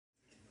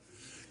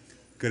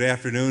Good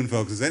afternoon,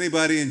 folks. Has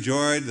anybody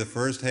enjoyed the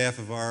first half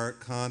of our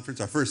conference,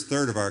 our first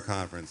third of our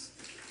conference?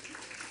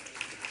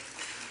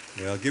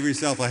 Well, give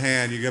yourself a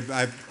hand.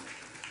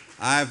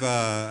 I've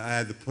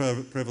had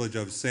the privilege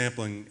of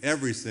sampling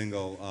every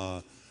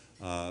single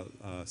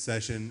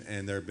session,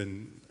 and they've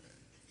been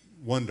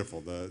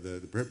wonderful.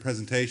 The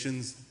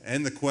presentations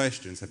and the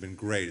questions have been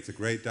great. It's a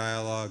great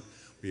dialogue.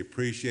 We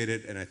appreciate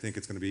it, and I think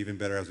it's going to be even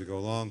better as we go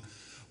along.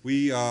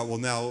 We will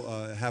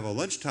now have a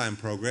lunchtime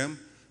program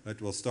that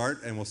we'll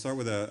start, and we'll start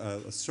with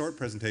a short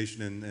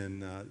presentation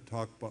and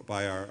talk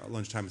by our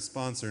lunchtime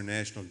sponsor,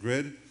 National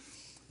Grid.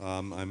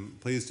 I'm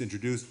pleased to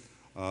introduce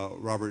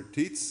Robert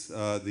Tietz,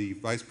 the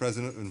Vice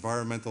President of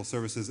Environmental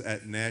Services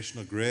at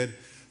National Grid.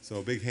 So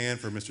a big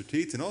hand for Mr.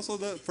 Tietz, and also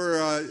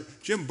for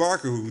Jim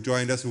Barker, who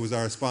joined us, who was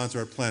our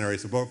sponsor at Plenary.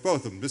 So both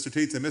of them, Mr.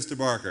 Tietz and Mr.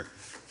 Barker.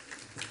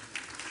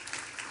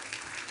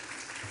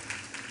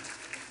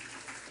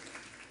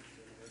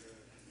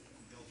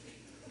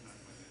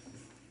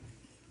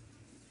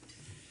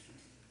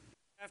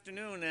 Good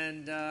afternoon,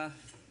 and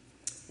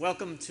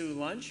welcome to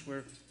lunch.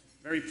 We're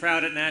very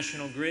proud at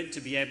National Grid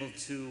to be able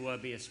to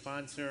be a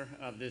sponsor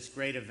of this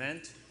great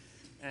event,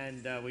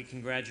 and we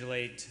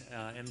congratulate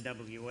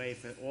MWA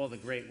for all the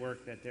great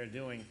work that they're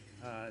doing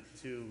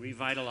to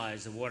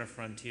revitalize the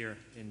waterfront here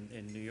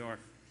in New York.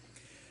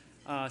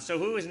 So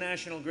who is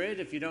National Grid?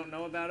 If you don't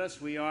know about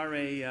us, we are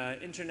a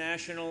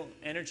international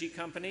energy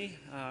company,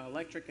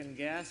 electric and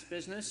gas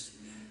business.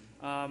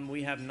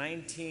 We have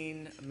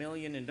 19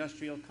 million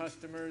industrial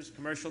customers,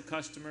 commercial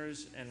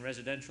customers, and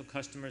residential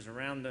customers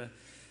around the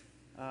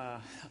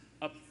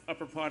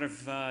upper part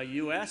of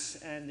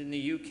U.S. and in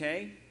the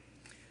UK.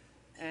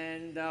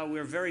 And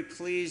we're very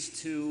pleased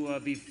to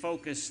be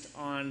focused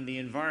on the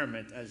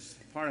environment as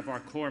part of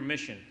our core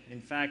mission. In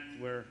fact,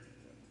 we're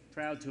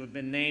proud to have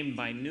been named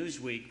by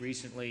Newsweek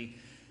recently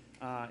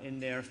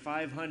in their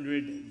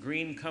 500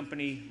 green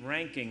company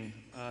ranking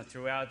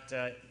throughout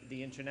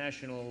the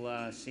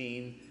international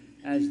scene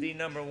as the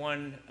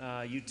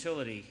 #1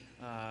 utility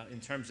in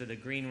terms of the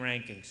green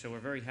ranking. So we're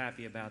very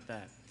happy about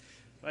that.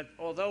 But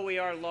although we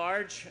are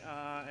large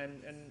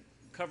and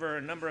cover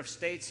a number of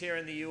states here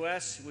in the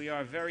U.S., we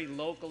are very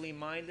locally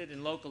minded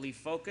and locally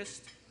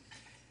focused.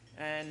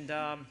 And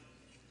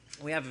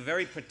we have a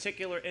very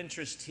particular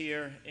interest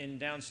here in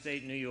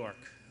downstate New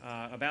York.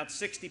 About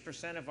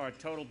 60% of our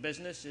total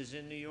business is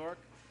in New York,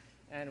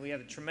 and we have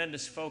a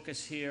tremendous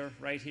focus here,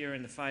 right here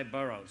in the 5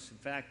 boroughs. In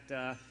fact,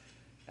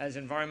 as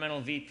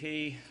environmental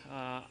VP,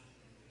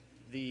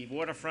 the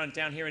waterfront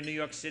down here in New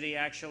York City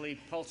actually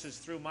pulses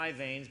through my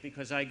veins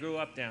because I grew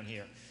up down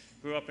here.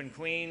 Grew up in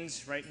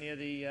Queens, right near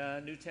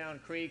the Newtown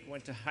Creek,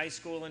 went to high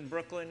school in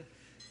Brooklyn,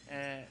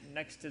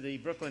 next to the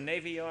Brooklyn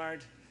Navy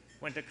Yard,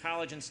 went to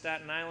college in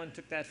Staten Island,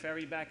 took that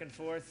ferry back and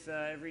forth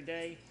every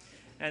day,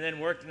 and then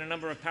worked in a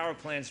number of power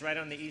plants right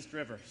on the East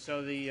River.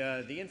 So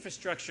the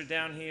infrastructure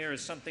down here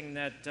is something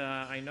that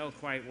I know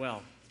quite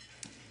well.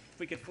 If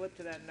we could flip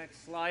to that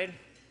next slide.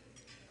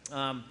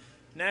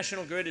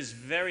 National Grid is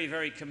very,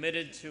 very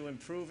committed to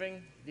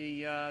improving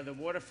the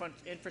waterfront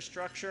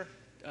infrastructure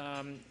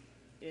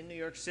in New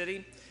York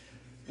City.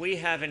 We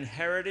have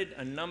inherited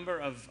a number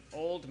of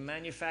old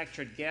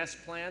manufactured gas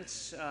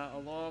plants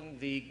along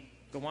the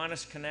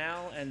Gowanus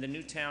Canal and the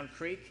Newtown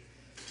Creek,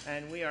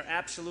 and we are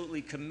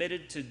absolutely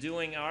committed to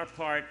doing our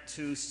part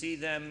to see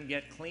them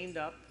get cleaned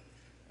up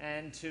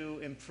and to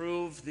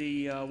improve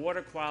the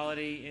water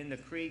quality in the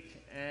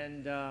creek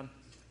and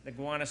the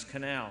Gowanus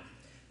Canal.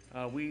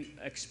 We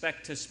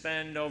expect to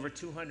spend over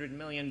 $200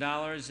 million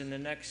in the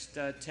next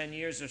 10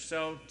 years or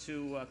so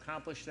to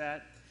accomplish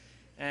that.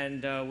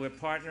 And we're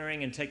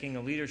partnering and taking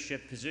a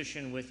leadership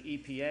position with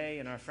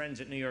EPA and our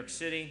friends at New York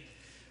City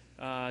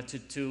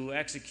to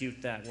execute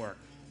that work.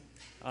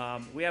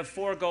 We have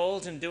 4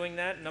 goals in doing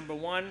that. Number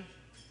 1,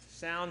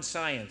 sound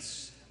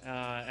science.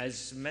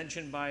 As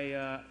mentioned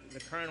by the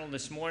Colonel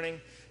this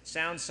morning,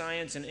 sound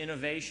science and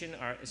innovation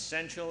are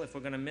essential if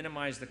we're going to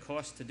minimize the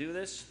cost to do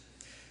this.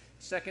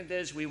 Second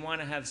is we want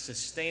to have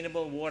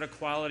sustainable water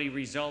quality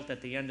result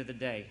at the end of the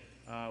day.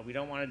 We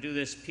don't want to do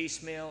this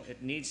piecemeal.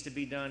 It needs to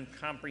be done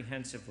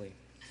comprehensively.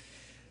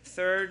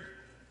 Third,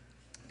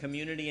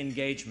 community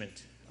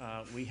engagement.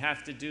 We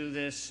have to do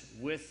this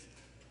with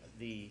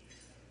the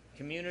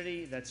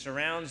community that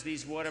surrounds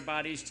these water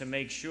bodies to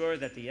make sure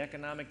that the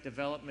economic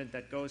development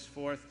that goes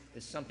forth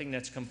is something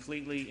that's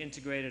completely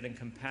integrated and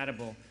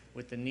compatible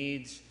with the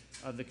needs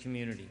of the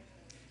community.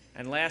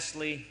 And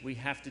lastly, we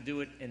have to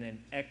do it in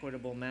an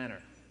equitable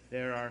manner.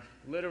 There are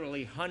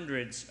literally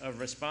hundreds of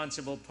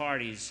responsible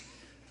parties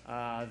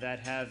that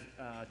have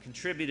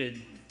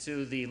contributed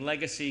to the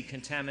legacy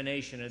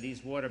contamination of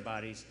these water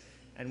bodies,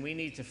 and we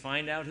need to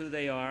find out who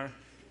they are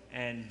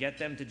and get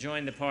them to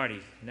join the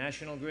party.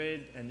 National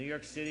Grid and New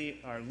York City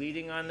are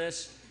leading on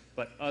this,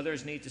 but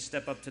others need to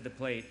step up to the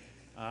plate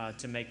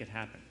to make it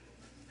happen.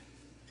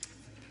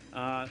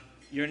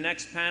 Your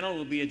next panel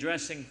will be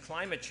addressing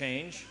climate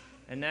change.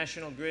 And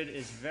National Grid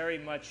is very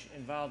much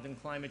involved in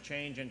climate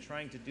change and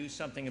trying to do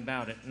something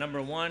about it.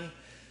 Number 1,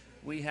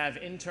 We have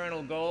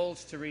internal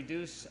goals to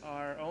reduce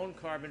our own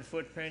carbon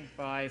footprint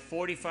by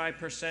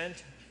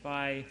 45%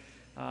 by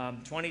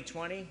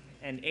 2020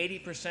 and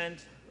 80%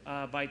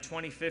 by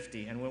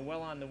 2050, and we're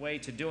well on the way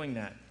to doing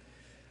that.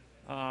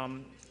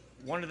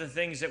 One of the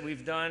things that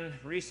we've done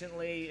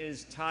recently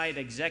is tied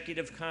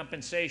executive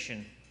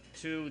compensation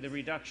to the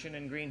reduction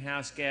in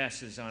greenhouse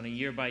gases on a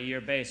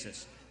year-by-year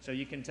basis. So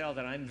you can tell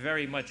that I'm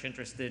very much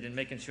interested in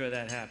making sure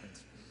that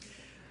happens.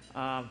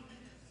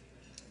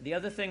 The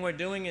other thing we're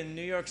doing in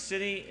New York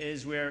City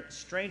is we're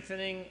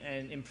strengthening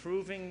and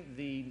improving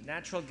the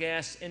natural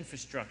gas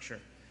infrastructure.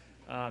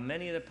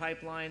 Many of the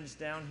pipelines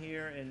down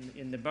here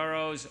in the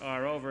boroughs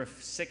are over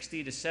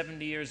 60 to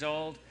 70 years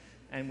old,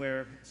 and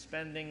we're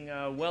spending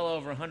well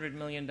over $100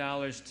 million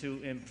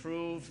to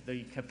improve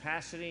the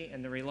capacity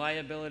and the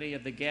reliability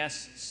of the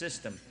gas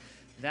system.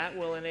 That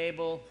will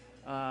enable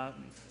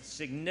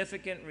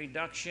significant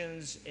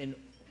reductions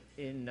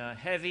in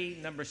heavy,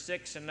 number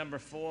 6 and number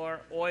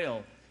 4,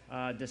 oil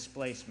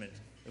displacement.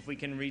 If we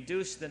can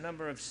reduce the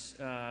number of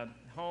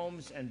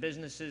homes and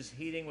businesses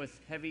heating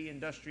with heavy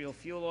industrial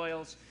fuel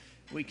oils,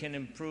 we can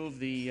improve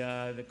the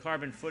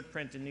carbon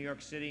footprint in New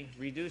York City,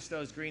 reduce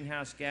those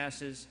greenhouse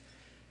gases,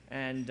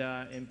 and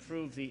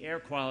improve the air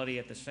quality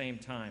at the same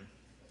time.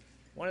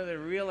 One of the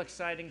real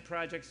exciting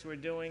projects we're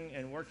doing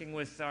and working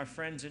with our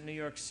friends in New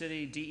York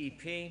City,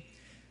 DEP,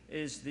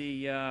 is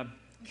the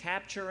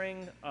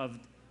capturing of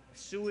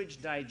sewage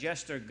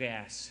digester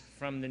gas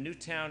from the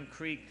Newtown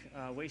Creek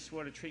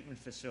wastewater treatment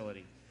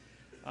facility.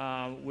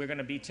 We're going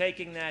to be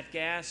taking that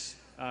gas,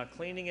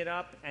 cleaning it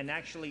up, and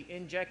actually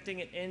injecting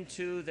it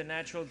into the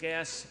natural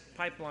gas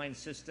pipeline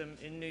system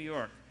in New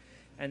York.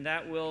 And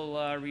that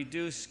will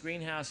reduce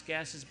greenhouse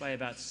gases by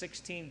about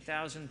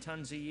 16,000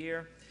 tons a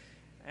year.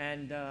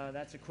 And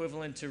that's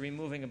equivalent to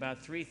removing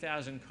about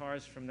 3,000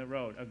 cars from the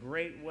road. A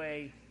great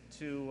way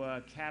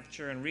to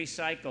capture and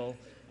recycle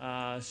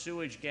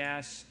sewage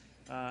gas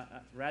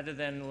rather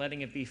than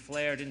letting it be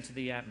flared into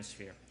the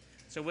atmosphere.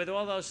 So with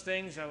all those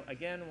things, I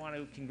again want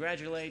to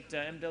congratulate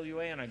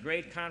MWA on a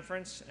great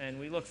conference, and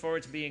we look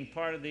forward to being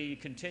part of the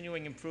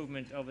continuing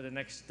improvement over the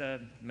next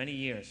many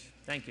years.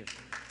 Thank you.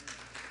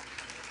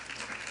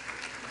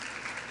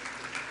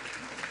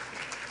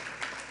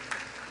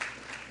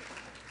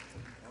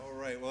 All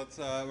right, well,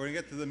 we're going to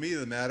get to the meat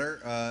of the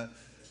matter.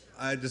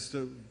 Just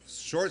a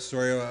short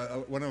story.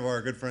 One of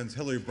our good friends,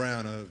 Hillary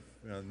Brown,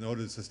 a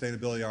noted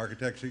sustainability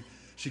architect,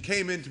 she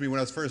came in to me when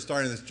I was first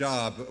starting this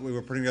job. We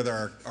were putting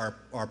together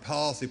our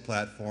policy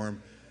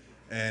platform,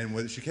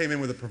 and she came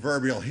in with a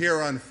proverbial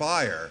hair on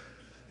fire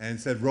and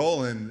said,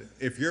 Roland,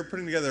 if you're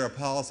putting together a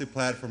policy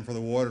platform for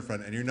the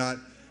waterfront and you're not,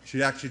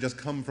 she'd actually just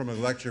come from a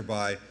lecture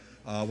by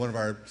one of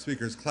our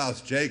speakers,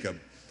 Klaus Jacob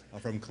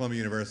from Columbia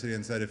University,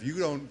 and said, if you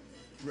don't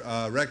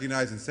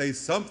recognize and say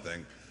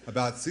something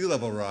about sea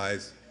level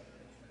rise,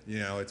 you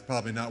know, it's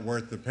probably not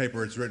worth the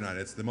paper it's written on.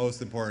 It's the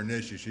most important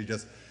issue. She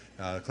just,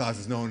 Klaus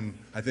is known,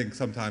 I think,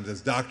 sometimes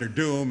as Dr.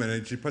 Doom,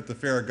 and she put the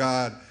fear of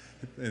God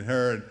in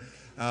her.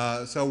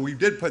 So we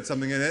did put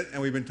something in it,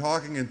 and we've been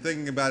talking and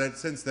thinking about it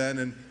since then,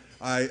 and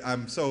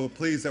I'm so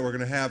pleased that we're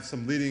going to have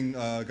some leading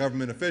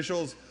government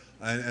officials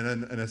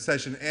and a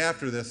session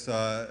after this,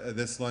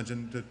 this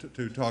luncheon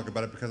to talk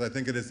about it, because I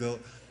think it is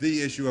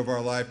the issue of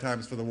our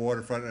lifetimes for the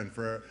waterfront and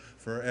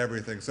for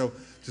everything. So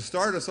to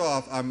start us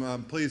off,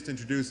 I'm pleased to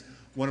introduce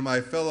one of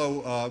my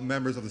fellow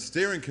members of the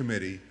steering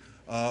committee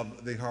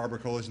of the Harbor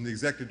Coalition, the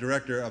executive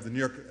director of the New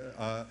York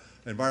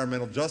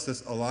Environmental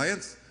Justice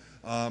Alliance,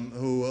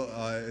 who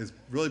has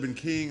really been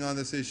keying on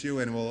this issue,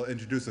 and will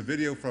introduce a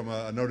video from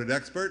a noted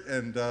expert.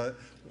 And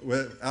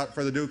without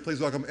further ado,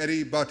 please welcome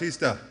Eddie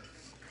Bautista.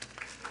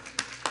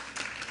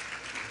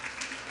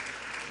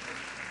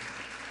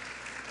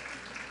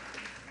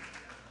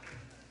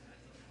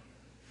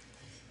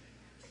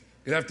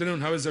 Good afternoon.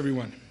 How is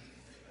everyone?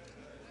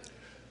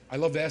 I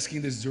love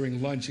asking this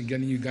during lunch and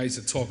getting you guys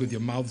to talk with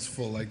your mouths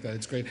full like that.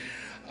 It's great.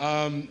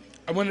 I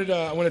want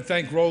to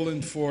thank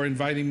Roland for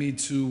inviting me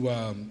to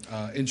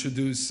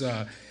introduce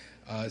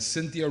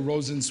Cynthia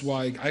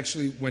Rosenzweig.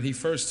 Actually, when he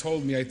first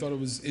told me, I thought it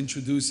was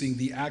introducing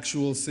the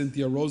actual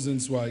Cynthia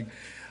Rosenzweig.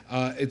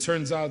 It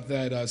turns out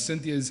that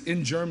Cynthia is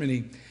in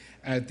Germany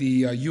at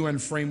the UN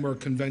Framework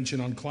Convention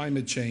on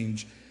Climate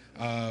Change.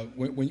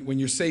 When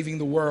you're saving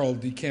the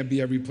world, you can't be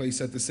every place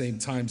at the same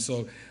time.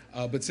 So,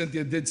 but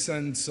Cynthia did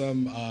send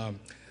some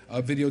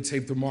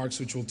videotaped remarks,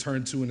 which we'll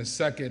turn to in a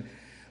second.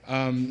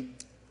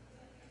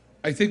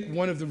 I think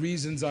one of the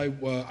reasons I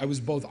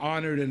was both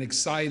honored and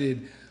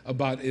excited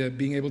about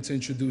being able to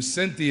introduce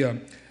Cynthia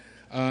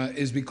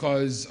is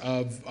because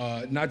of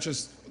not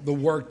just the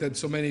work that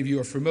so many of you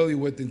are familiar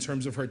with in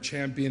terms of her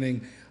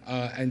championing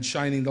and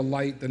shining the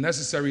light, the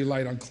necessary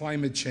light on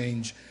climate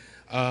change,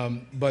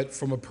 but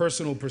from a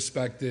personal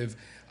perspective,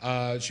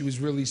 she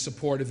was really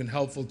supportive and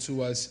helpful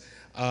to us,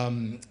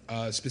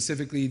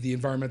 specifically the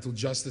Environmental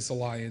Justice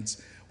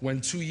Alliance,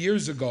 when 2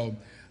 years ago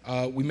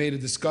we made a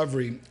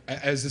discovery.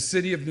 As the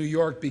city of New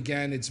York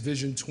began its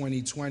Vision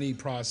 2020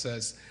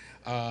 process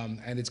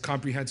and its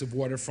comprehensive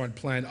waterfront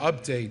plan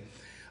update,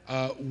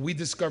 We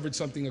discovered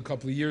something a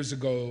couple of years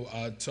ago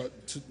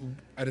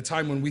at a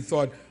time when we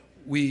thought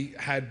we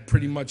had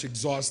pretty much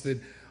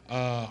exhausted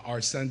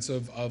our sense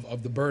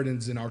of the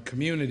burdens in our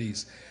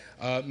communities.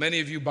 Many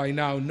of you by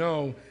now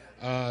know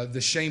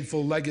the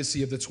shameful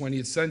legacy of the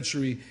 20th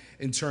century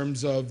in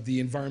terms of the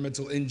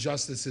environmental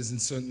injustices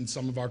in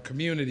some of our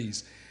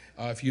communities.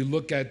 If you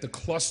look at the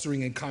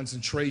clustering and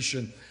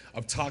concentration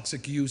of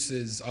toxic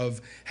uses,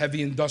 of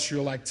heavy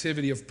industrial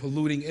activity, of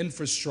polluting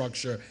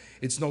infrastructure,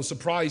 it's no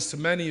surprise to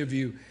many of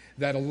you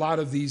that a lot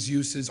of these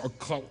uses are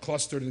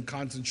clustered and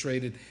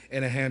concentrated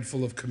in a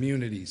handful of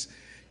communities.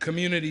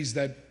 Communities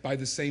that, by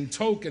the same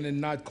token and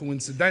not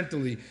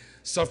coincidentally,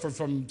 suffer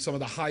from some of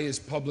the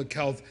highest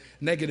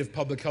negative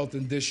public health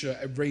indicia,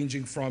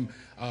 ranging from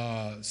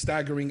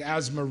staggering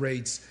asthma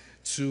rates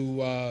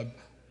to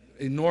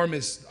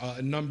enormous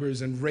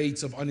numbers and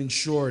rates of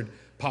uninsured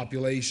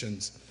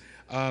populations.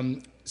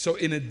 So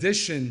in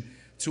addition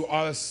to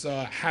us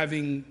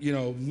having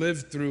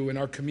lived through, in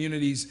our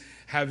communities,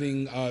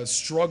 having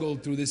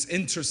struggled through this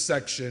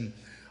intersection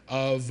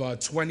of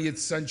 20th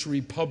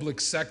century public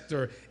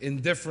sector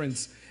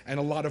indifference and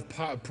a lot of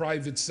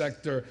private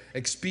sector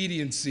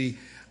expediency,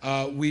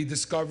 we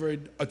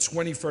discovered a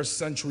 21st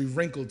century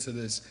wrinkle to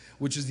this,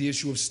 which is the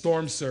issue of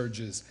storm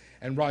surges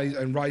and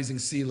rising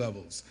sea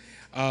levels.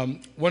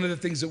 One of the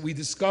things that we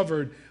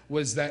discovered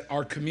was that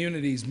our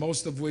communities,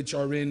 most of which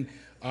are in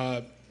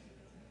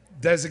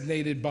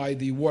designated by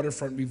the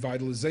Waterfront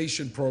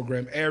Revitalization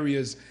Program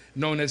areas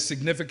known as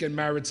significant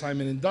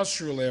maritime and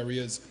industrial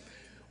areas,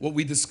 what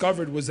we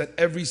discovered was that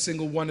every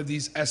single one of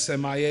these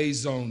SMIA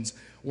zones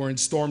were in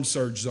storm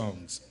surge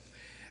zones.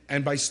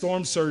 And by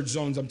storm surge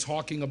zones, I'm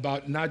talking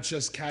about not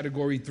just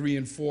category 3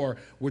 and 4,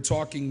 we're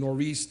talking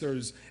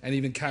nor'easters and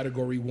even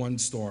category 1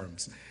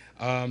 storms.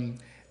 And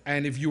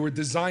if you were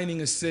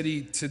designing a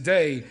city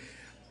today,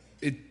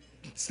 it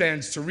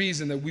stands to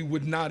reason that we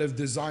would not have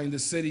designed a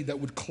city that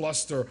would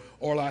cluster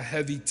all our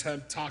heavy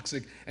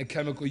toxic and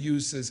chemical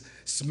uses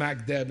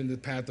smack dab in the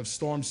path of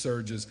storm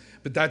surges.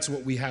 But that's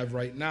what we have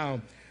right now.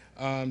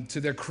 To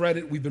their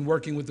credit, we've been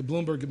working with the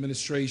Bloomberg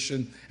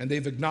administration, and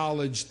they've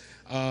acknowledged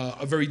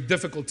a very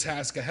difficult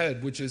task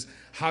ahead, which is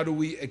how do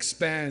we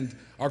expand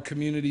our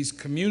community's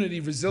community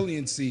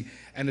resiliency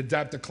and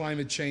adapt to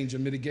climate change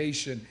and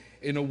mitigation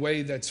in a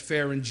way that's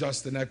fair and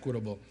just and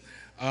equitable.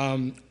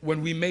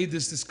 When we made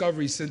this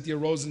discovery, Cynthia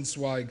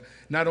Rosenzweig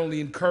not only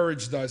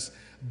encouraged us,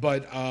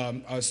 but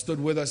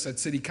stood with us at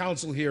city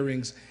council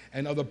hearings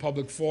and other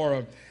public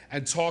fora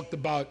and talked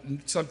about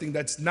something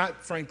that's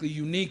not, frankly,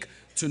 unique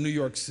to New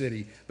York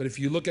City. But if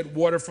you look at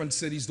waterfront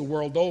cities the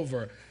world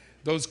over,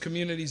 those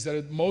communities that are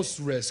at most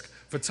risk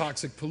for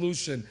toxic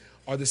pollution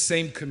are the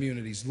same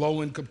communities,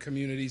 low-income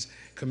communities,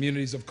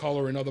 communities of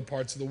color in other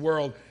parts of the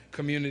world,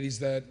 communities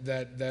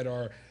that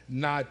are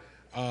not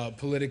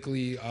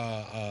politically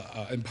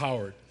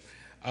empowered.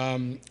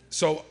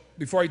 So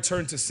before I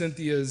turn to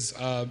Cynthia's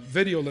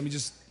video, let me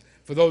just,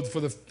 for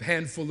the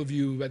handful of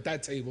you at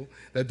that table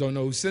that don't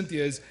know who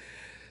Cynthia is,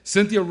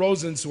 Cynthia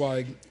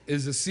Rosenzweig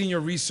is a senior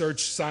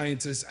research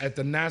scientist at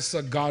the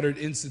NASA Goddard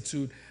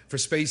Institute for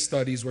Space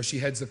Studies, where she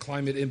heads the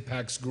Climate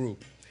Impacts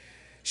Group.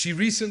 She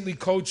recently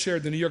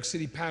co-chaired the New York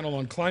City panel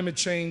on climate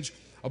change,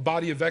 a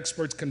body of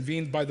experts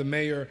convened by the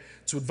mayor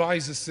to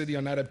advise the city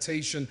on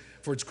adaptation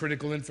for its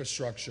critical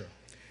infrastructure.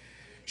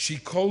 She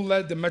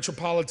co-led the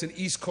Metropolitan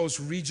East Coast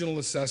Regional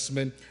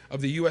Assessment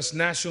of the U.S.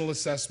 National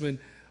Assessment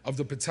of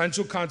the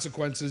Potential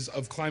Consequences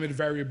of Climate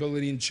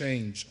Variability and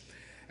Change,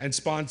 and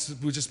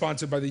which is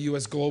sponsored by the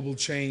U.S. Global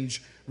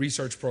Change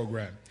Research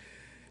Program.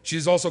 She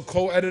is also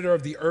co-editor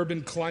of the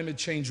Urban Climate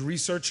Change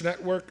Research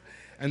Network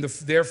and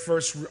their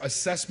first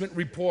assessment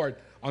report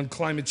on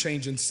climate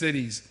change in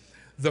cities,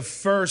 the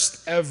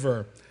first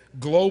ever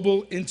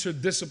global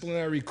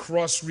interdisciplinary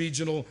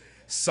cross-regional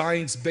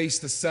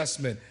science-based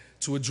assessment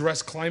to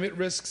address climate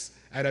risks,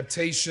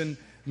 adaptation,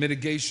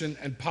 mitigation,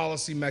 and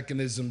policy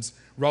mechanisms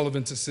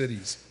relevant to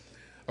cities.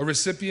 A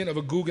recipient of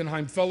a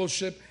Guggenheim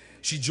Fellowship,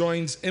 she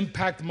joins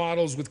impact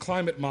models with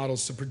climate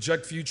models to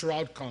project future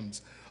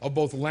outcomes of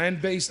both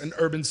land-based and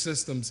urban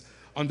systems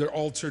under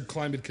altered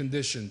climate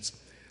conditions.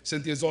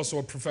 Cynthia is also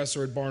a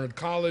professor at Barnard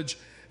College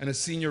and a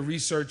senior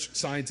research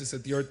scientist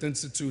at the Earth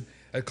Institute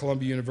at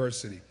Columbia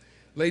University.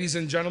 Ladies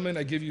and gentlemen,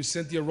 I give you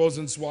Cynthia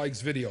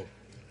Rosenzweig's video.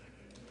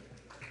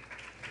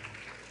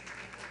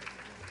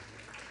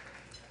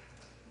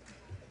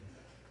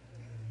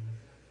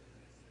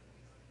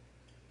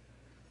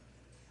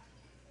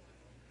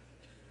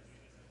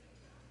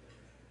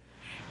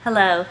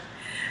 Hello.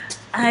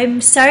 I'm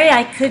sorry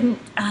I couldn't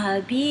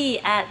be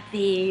at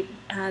the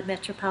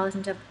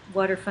Metropolitan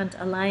Waterfront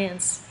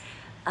Alliance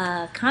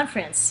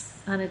conference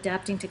on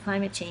adapting to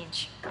climate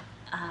change.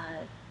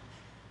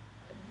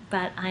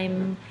 But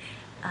I'm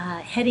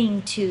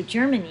heading to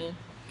Germany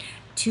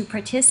to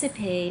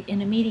participate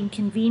in a meeting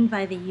convened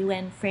by the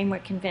UN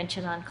Framework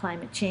Convention on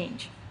Climate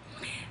Change.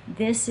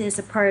 This is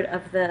a part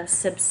of the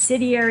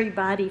subsidiary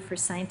body for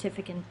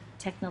scientific and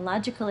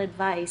technological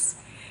advice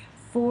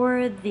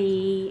for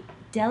the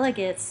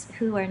delegates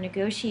who are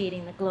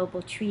negotiating the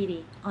global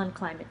treaty on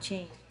climate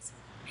change.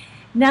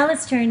 Now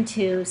let's turn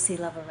to sea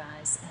level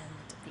rise,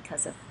 and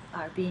because of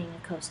our being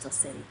a coastal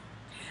city.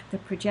 The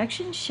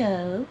projections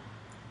show,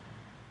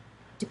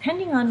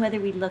 depending on whether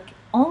we look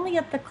only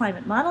at the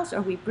climate models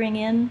or we bring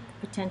in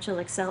potential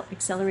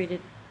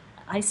accelerated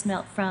ice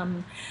melt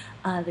from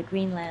the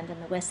Greenland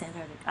and the West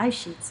Antarctic ice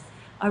sheets,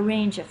 a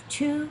range of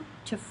 2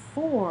 to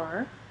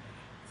 4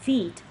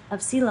 feet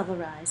of sea level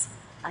rise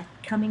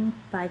coming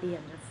by the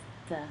end of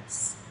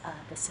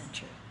the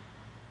century.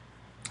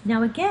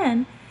 Now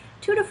again,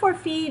 2 to 4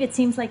 feet, it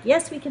seems like,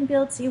 yes, we can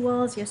build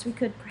seawalls, yes, we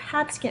could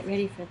perhaps get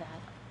ready for that.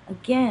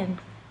 Again,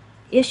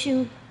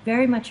 issue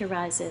very much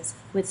arises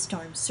with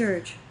storm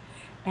surge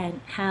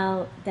and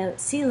how the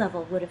sea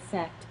level would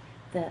affect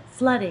the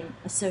flooding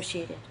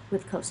associated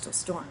with coastal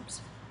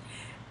storms.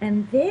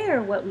 And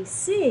there, what we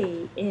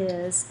see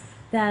is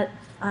that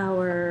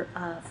our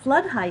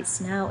flood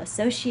heights now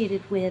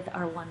associated with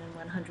our 1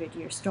 in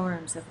 100-year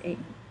storms of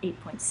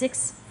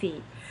 8.6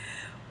 feet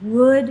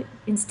would,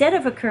 instead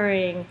of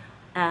occurring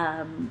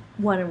 1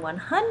 in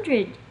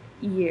 100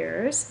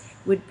 years,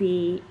 would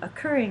be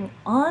occurring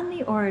on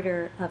the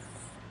order of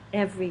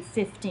every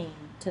 15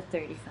 to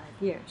 35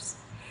 years.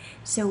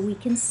 So we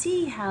can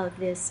see how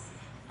this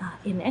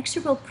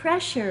inexorable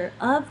pressure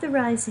of the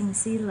rising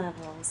sea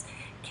levels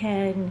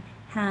can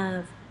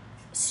have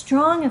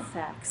strong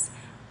effects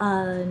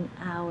on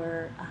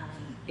our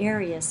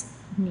areas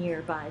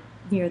near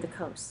the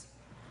coast.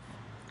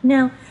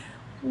 Now,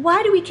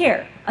 why do we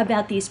care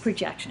about these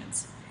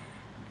projections?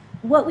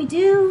 What we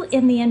do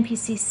in the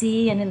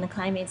NPCC and in the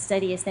climate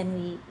study is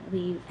then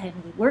we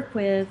work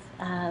with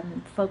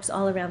folks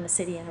all around the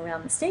city and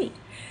around the state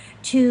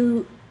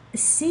to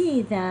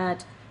see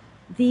that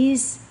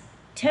these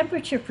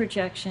temperature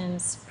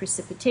projections,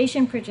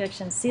 precipitation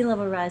projections, sea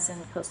level rise,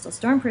 and coastal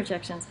storm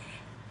projections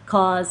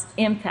cause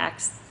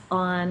impacts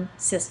on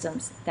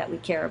systems that we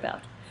care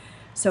about.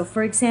 So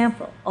for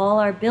example, all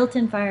our built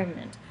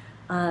environment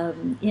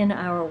in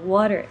our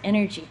water,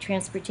 energy,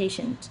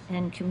 transportation,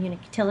 and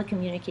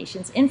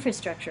telecommunications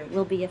infrastructure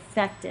will be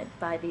affected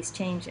by these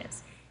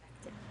changes.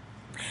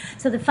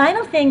 So the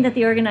final thing that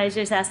the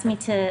organizers asked me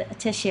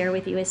to share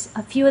with you is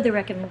a few of the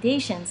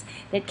recommendations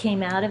that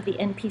came out of the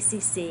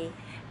NPCC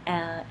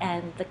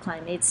and the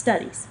climate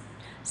studies.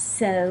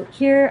 So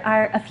here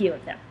are a few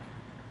of them.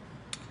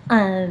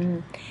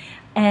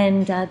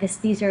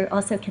 These are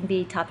also can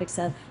be topics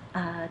of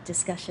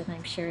discussion,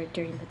 I'm sure,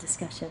 during the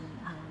discussion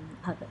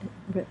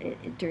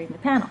during the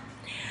panel.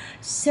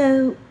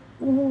 So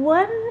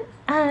one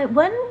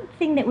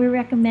thing that we're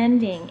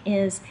recommending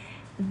is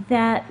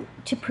that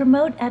to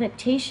promote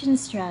adaptation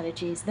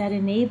strategies that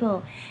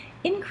enable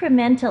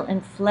incremental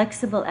and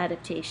flexible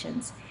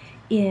adaptations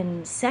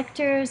in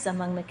sectors,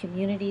 among the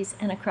communities,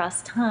 and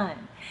across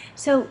time.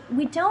 So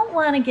we don't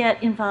want to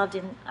get involved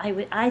in,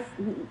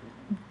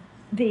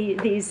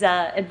 these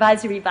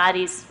advisory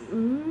bodies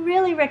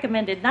really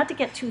recommended not to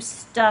get too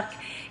stuck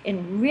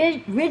in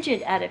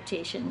rigid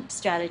adaptation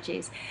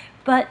strategies,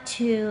 but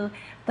to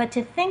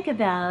think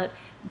about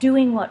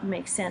doing what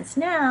makes sense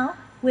now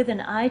with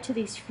an eye to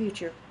these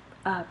future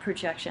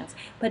projections,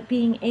 but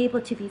being able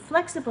to be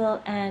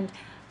flexible and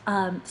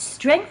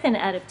strengthen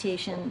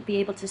adaptation, be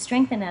able to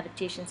strengthen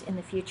adaptations in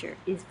the future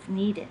if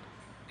needed.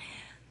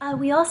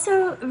 We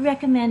also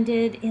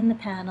recommended in the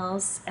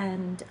panels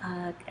and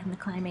the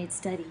climate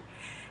study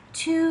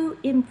to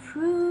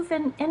improve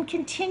and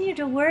continue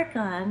to work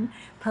on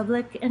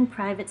public and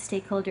private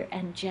stakeholder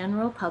and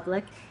general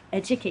public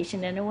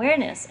education and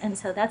awareness. And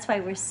so that's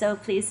why we're so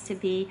pleased to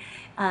be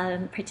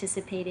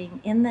participating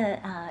in the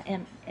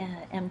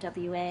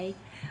MWA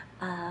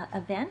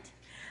event.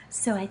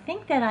 So I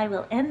think that I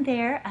will end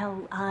there.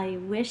 I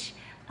wish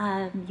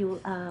you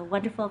a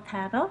wonderful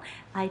panel.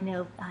 I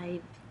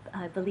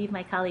believe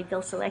my colleague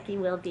Bill Selecki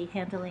will be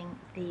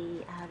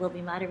will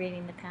be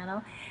moderating the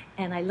panel,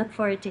 and I look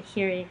forward to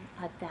hearing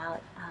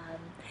about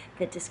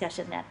the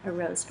discussion that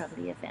arose from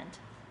the event.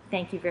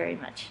 Thank you very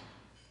much.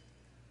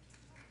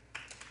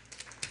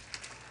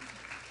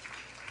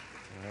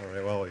 All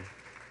right, well,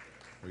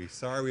 we're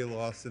sorry we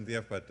lost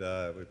Cynthia, but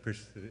we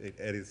appreciate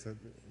Eddie's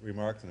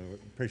remarks, and we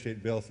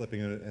appreciate Bill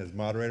slipping in as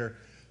moderator.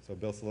 So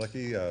Bill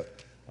Selecki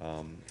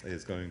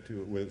is going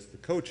to, was the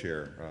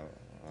co-chair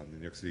on the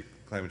New York City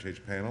Climate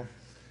Change panel,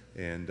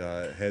 and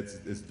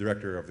is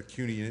director of the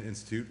CUNY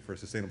Institute for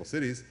Sustainable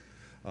Cities.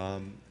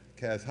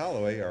 Kaz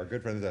Holloway, our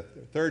good friend, is that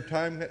third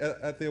time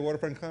at the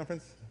Waterfront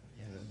Conference?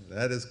 Yes.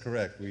 That is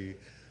correct.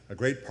 A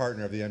great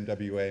partner of the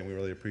MWA, and we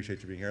really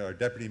appreciate you being here. Our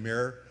deputy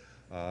mayor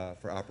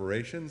for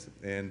operations,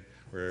 and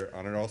we're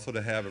honored also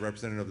to have a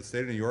representative of the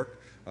state of New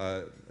York,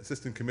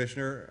 assistant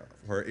commissioner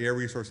for air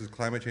resources,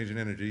 climate change, and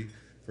energy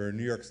for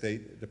New York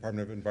State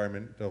Department of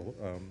Environmental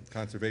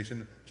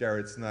Conservation,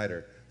 Jared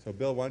Snyder. So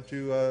Bill, why don't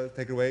you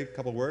take it away, a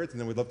couple words, and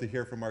then we'd love to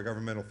hear from our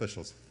governmental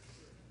officials.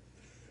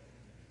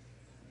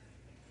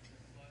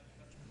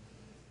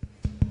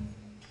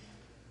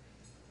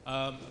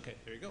 Okay,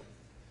 there you go.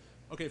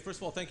 Okay, first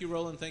of all, thank you,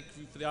 Roland. Thank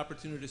you for the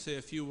opportunity to say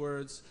a few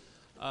words.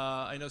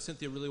 I know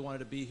Cynthia really wanted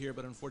to be here,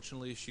 but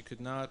unfortunately she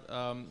could not.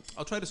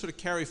 I'll try to sort of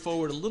carry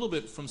forward a little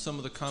bit from some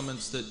of the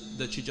comments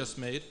that she just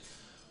made.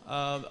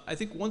 I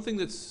think one thing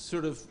that's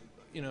sort of,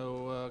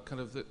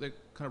 that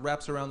kind of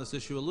wraps around this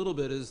issue a little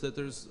bit is that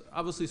there's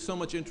obviously so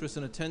much interest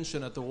and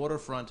attention at the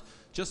waterfront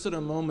just at a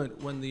moment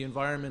when the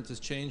environment is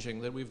changing,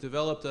 that we've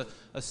developed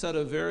a set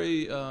of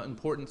very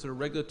important sort of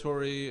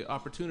regulatory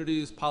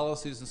opportunities,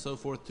 policies, and so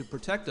forth to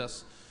protect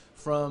us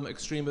from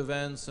extreme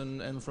events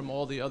and from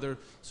all the other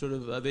sort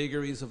of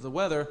vagaries of the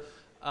weather.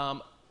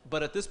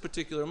 But at this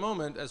particular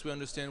moment, as we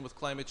understand with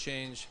climate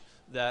change,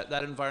 that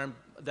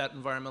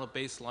environmental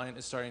baseline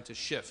is starting to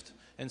shift.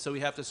 And so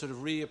we have to sort of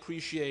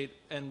reappreciate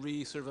and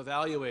sort of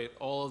evaluate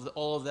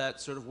all of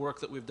that sort of work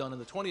that we've done in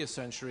the 20th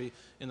century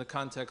in the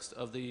context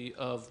of the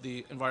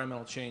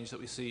environmental change that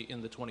we see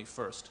in the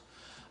 21st.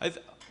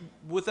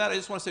 With that, I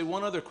just want to say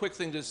one other quick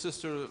thing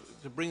to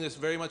bring this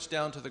very much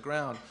down to the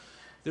ground.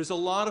 There's a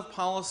lot of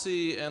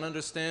policy and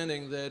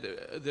understanding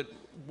that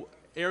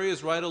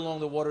areas right along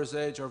the water's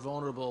edge are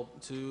vulnerable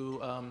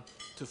to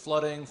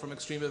flooding from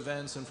extreme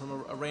events and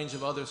from a range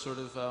of other sort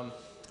of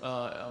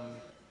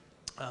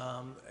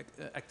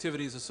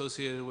activities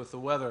associated with the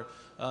weather,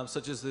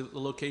 such as the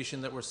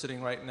location that we're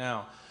sitting right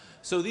now.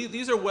 So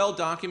these are well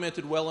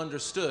documented, well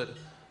understood.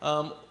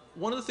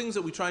 One of the things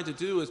that we tried to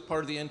do as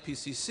part of the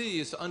NPCC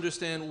is to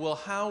understand, well,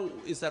 how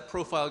is that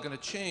profile going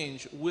to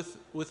change with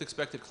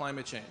expected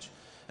climate change?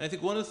 And I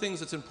think one of the things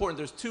that's important,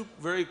 there's two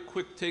very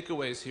quick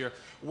takeaways here.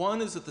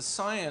 One is that the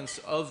science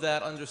of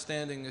that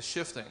understanding is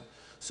shifting.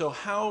 So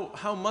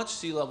how much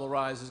sea level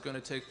rise is going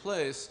to take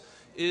place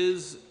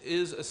is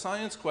a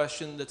science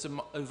question that's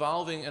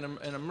evolving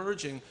and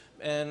emerging,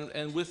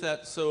 and with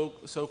that so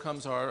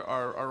comes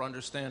our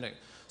understanding.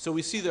 So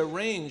we see the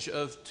range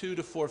of 2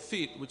 to 4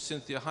 feet, which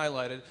Cynthia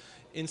highlighted.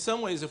 In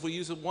some ways, if we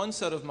use one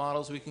set of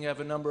models, we can have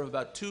a number of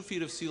about 2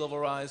 feet of sea level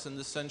rise in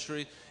this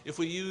century. If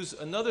we use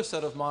another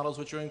set of models,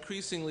 which are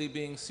increasingly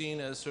being seen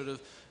as sort of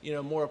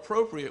more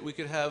appropriate, we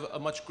could have a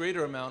much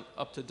greater amount,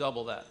 up to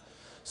double that.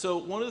 So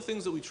one of the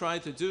things that we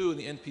tried to do in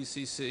the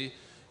NPCC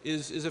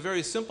is a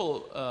very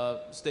simple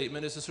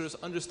statement, is to sort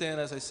of understand,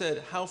 as I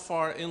said, how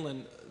far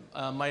inland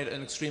might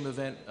an extreme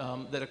event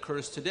that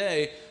occurs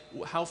today,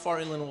 how far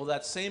inland will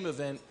that same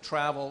event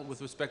travel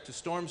with respect to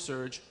storm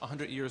surge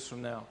 100 years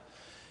from now?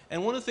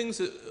 And one of the things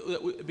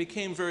that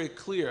became very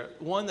clear,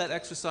 one, that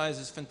exercise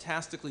is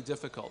fantastically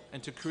difficult,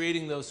 and to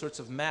creating those sorts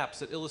of maps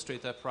that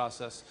illustrate that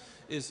process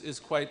is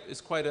quite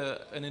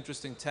an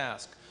interesting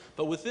task.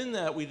 But within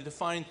that, we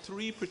defined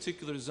 3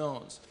 particular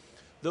zones.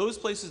 Those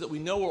places that we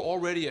know are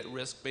already at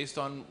risk based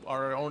on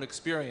our own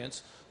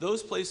experience,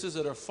 those places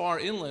that are far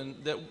inland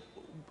that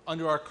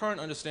under our current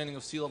understanding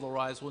of sea level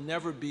rise will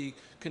never be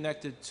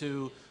connected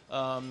to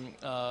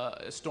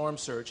a storm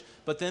surge.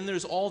 But then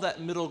there's all that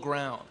middle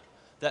ground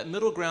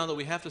that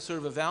we have to sort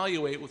of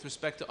evaluate with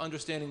respect to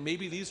understanding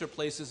maybe these are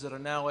places that are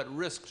now at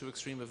risk to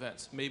extreme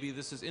events. Maybe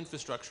this is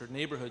infrastructure,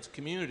 neighborhoods,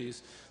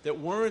 communities that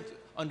weren't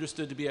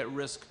understood to be at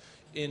risk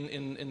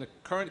in the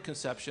current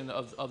conception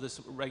of this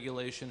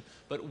regulation,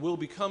 but will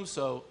become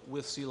so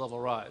with sea level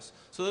rise.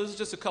 So those are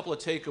just a couple of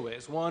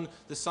takeaways. One,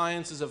 the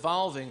science is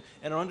evolving,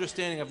 and our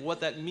understanding of what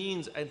that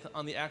means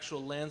on the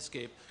actual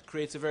landscape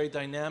creates a very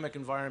dynamic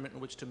environment in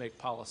which to make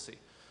policy.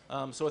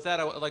 So with that,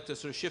 I would like to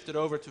sort of shift it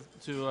over to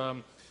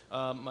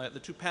the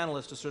 2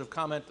 panelists to sort of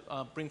comment,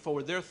 bring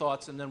forward their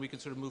thoughts, and then we can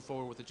sort of move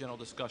forward with the general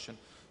discussion.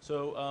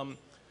 So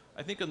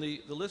I think on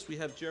the list we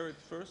have Jared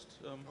first.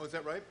 Oh, is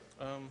that right?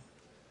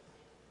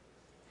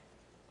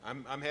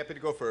 I'm happy to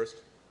go first.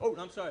 Oh,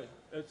 I'm sorry.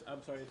 It's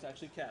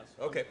actually Kaz.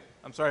 Okay.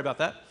 I'm sorry about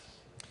that.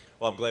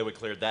 Well, I'm glad we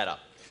cleared that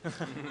up.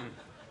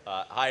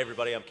 Hi,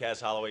 everybody. I'm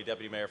Kaz Holloway,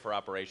 Deputy Mayor for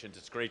Operations.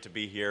 It's great to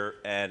be here,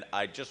 and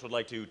I just would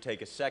like to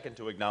take a second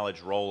to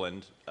acknowledge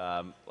Roland.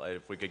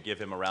 If we could give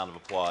him a round of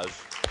applause.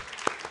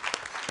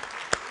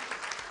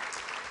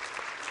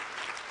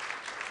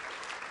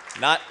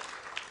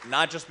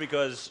 Not just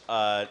because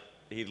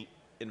he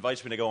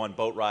invites me to go on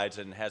boat rides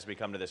and has me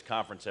come to this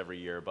conference every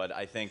year, but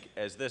I think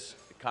as this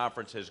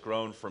conference has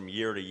grown from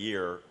year to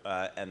year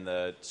and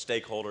the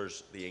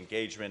stakeholders, the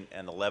engagement,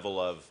 and the level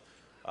of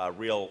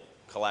real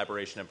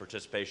collaboration and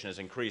participation has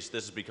increased,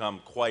 this has become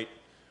quite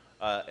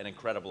an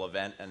incredible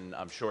event, and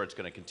I'm sure it's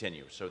going to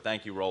continue. So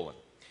thank you, Roland.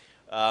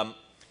 And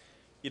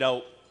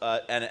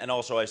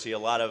also I see a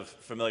lot of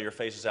familiar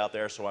faces out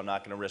there, so I'm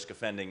not going to risk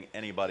offending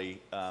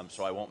anybody,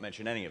 so I won't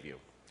mention any of you.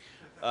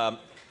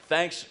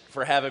 Thanks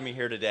for having me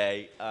here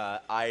today.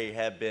 I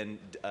have been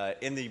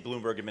in the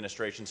Bloomberg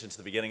administration since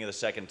the beginning of the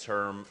 2nd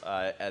term.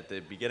 At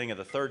the beginning of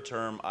the 3rd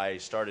term, I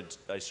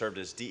served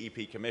as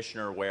DEP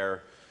commissioner,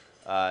 where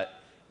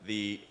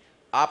the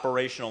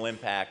operational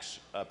impacts,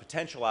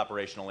 potential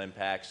operational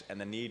impacts, and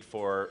the need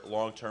for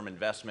long-term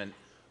investment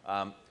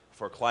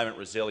for climate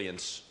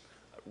resilience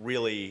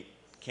really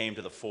came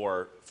to the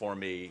fore for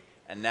me.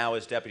 And now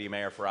as Deputy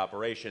Mayor for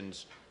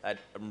Operations,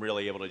 I'm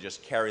really able to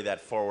just carry that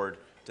forward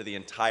to the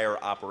entire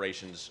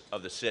operations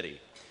of the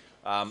city.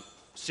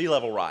 Sea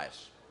level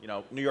rise.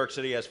 New York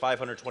City has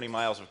 520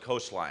 miles of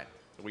coastline.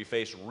 We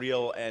face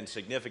real and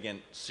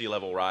significant sea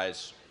level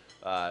rise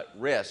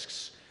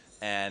risks,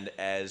 and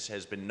as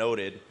has been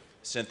noted,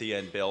 Cynthia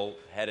and Bill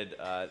headed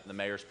the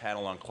mayor's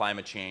panel on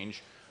climate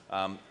change,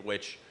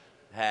 which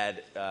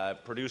had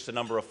produced a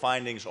number of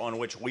findings on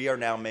which we are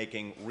now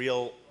making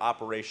real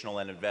operational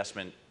and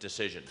investment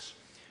decisions.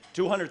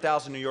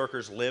 200,000 New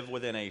Yorkers live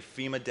within a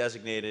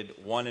FEMA-designated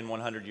 1 in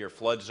 100-year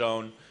flood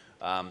zone.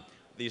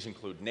 These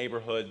include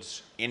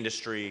neighborhoods,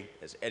 industry,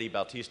 as Eddie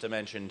Bautista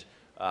mentioned,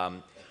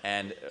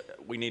 and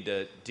we need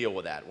to deal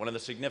with that. One of the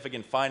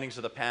significant findings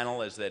of the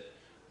panel is that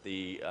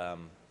the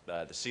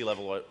sea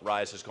level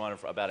rise has gone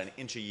for about an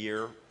inch a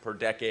year per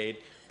decade,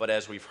 but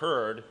as we've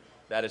heard,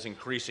 that is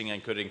increasing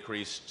and could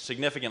increase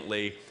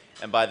significantly,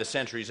 and by the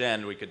century's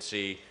end, we could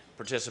see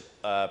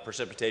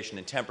precipitation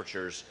and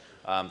temperatures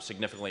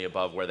significantly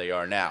above where they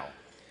are now.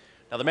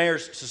 Now, the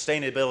mayor's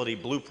sustainability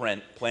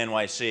blueprint, Plan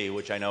YC,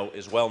 which I know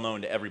is well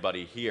known to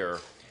everybody here,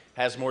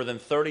 has more than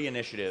 30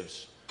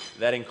 initiatives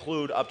that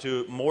include up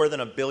to more than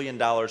 $1 billion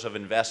of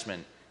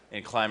investment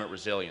in climate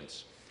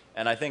resilience.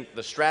 And I think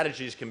the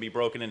strategies can be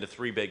broken into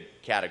 3 big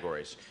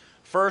categories.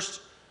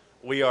 First,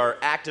 we are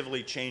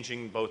actively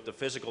changing both the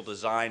physical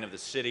design of the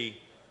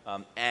city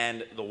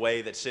and the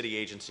way that city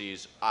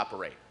agencies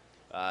operate,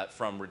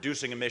 from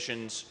reducing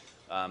emissions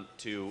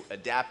to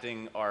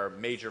adapting our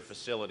major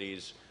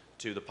facilities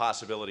to the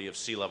possibility of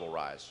sea level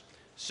rise.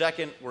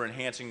 Second, we're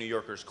enhancing New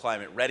Yorkers'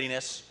 climate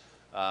readiness,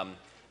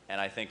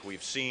 and I think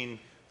we've seen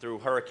through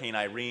Hurricane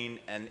Irene,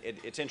 and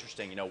it's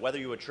interesting, you know, whether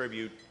you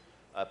attribute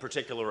a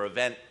particular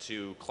event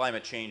to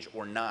climate change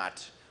or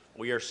not,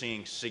 we are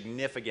seeing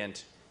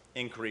significant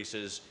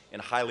increases in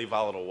highly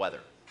volatile weather.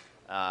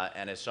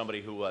 And as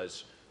somebody who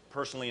was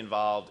personally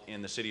involved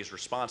in the city's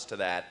response to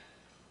that,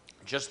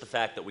 just the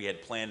fact that we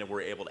had planned and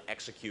were able to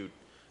execute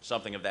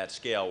something of that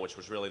scale, which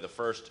was really the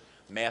first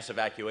mass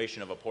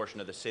evacuation of a portion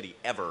of the city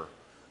ever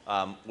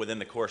within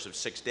the course of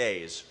 6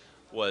 days,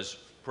 was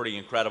pretty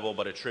incredible,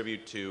 but a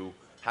tribute to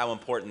how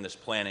important this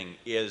planning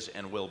is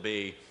and will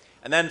be.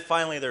 And then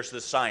finally, there's the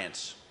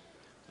science.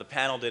 The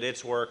panel did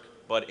its work,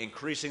 but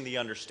increasing the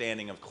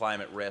understanding of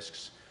climate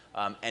risks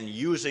and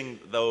using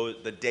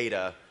the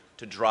data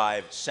to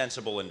drive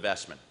sensible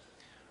investment.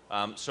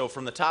 So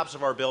from the tops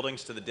of our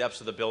buildings to the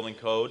depths of the building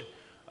code,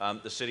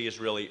 the city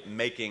is really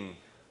making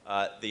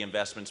the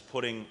investments,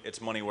 putting its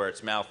money where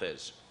its mouth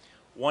is.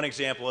 One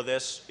example of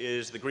this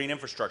is the Green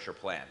Infrastructure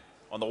Plan.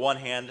 On the one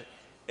hand,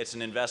 it's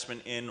an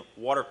investment in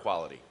water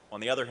quality. On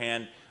the other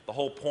hand, the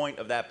whole point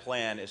of that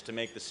plan is to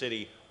make the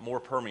city more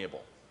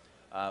permeable,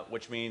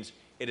 which means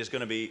it is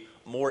going to be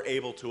more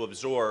able to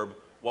absorb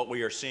what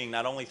we are seeing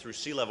not only through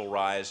sea level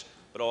rise,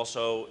 but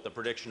also the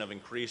prediction of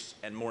increased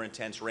and more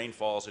intense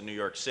rainfalls in New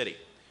York City.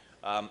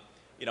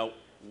 You know,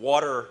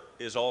 water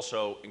is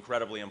also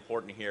incredibly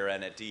important here,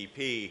 and at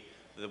DEP,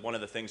 one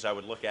of the things I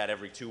would look at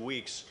every 2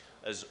 weeks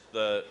is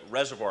the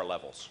reservoir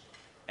levels.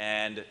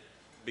 And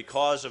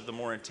because of the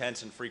more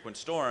intense and frequent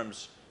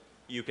storms,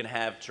 you can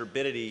have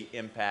turbidity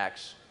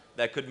impacts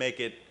that could make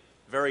it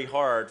very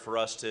hard for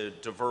us to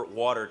divert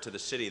water to the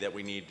city that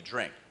we need to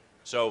drink.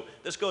 So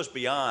this goes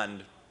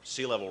beyond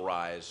sea level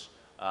rise.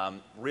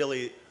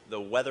 Really,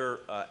 the weather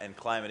and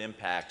climate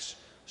impacts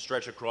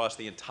stretch across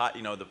the entire,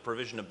 the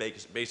provision of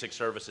basic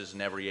services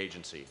in every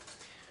agency.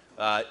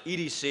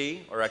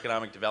 EDC, or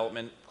Economic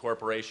Development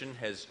Corporation,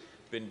 has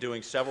been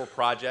doing several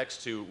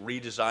projects to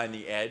redesign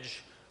the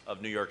edge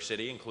of New York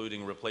City,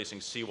 including replacing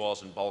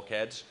seawalls and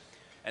bulkheads.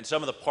 And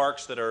some of the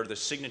parks that are the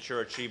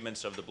signature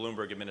achievements of the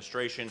Bloomberg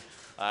administration,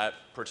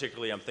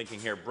 particularly I'm thinking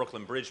here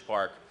Brooklyn Bridge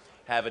Park,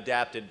 have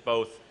adapted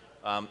both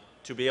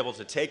to be able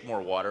to take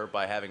more water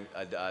by having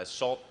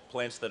salt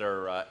plants that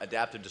are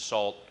adapted to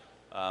salt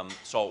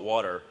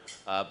water,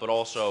 but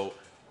also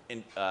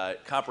in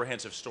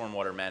comprehensive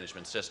stormwater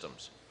management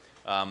systems.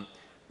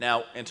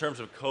 Now, in terms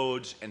of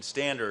codes and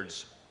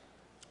standards,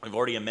 we've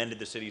already amended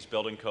the city's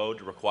building code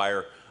to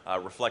require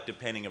reflective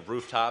painting of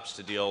rooftops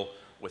to deal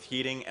with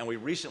heating, and we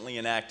recently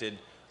enacted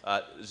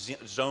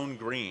Zone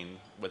Green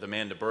with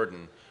Amanda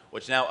Burden,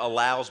 which now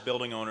allows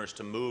building owners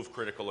to move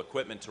critical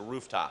equipment to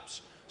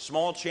rooftops.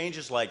 Small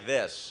changes like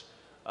this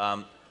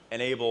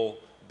enable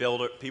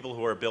people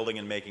who are building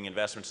and making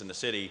investments in the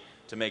city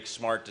to make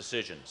smart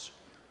decisions.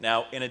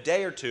 Now, in a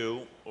day or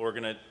two, we're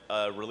going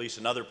to release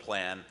another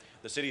plan,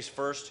 the city's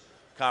first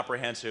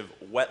comprehensive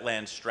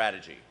wetland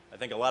strategy. I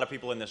think a lot of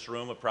people in this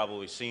room have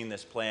probably seen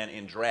this plan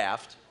in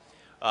draft.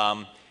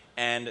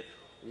 And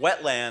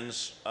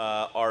wetlands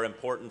are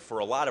important for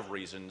a lot of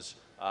reasons.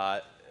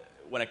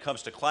 When it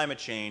comes to climate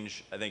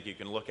change, I think you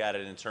can look at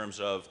it in terms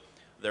of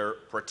their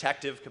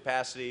protective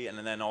capacity and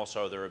then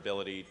also their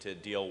ability to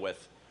deal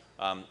with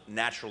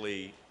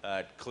naturally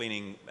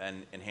cleaning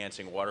and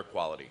enhancing water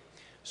quality.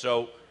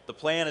 So the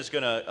plan is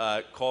going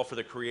to call for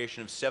the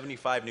creation of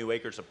 75 new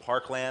acres of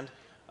parkland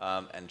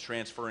and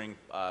transferring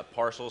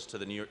parcels to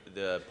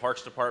the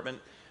Parks Department.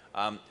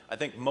 I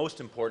think most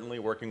importantly,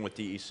 working with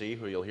DEC,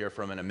 who you'll hear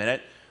from in a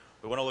minute,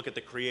 we want to look at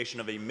the creation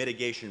of a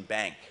mitigation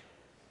bank.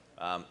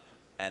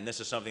 And this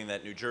is something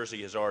that New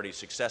Jersey has already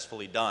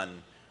successfully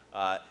done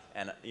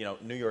And you know,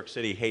 New York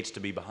City hates to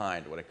be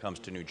behind when it comes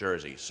to New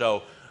Jersey.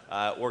 So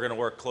we're going to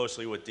work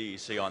closely with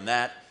DEC on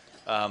that.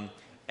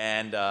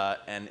 And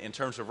in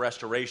terms of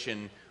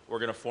restoration, we're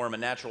going to form a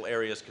Natural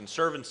Areas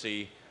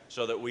Conservancy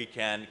so that we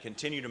can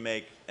continue to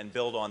make and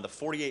build on the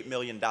 $48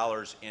 million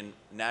in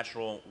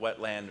natural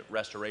wetland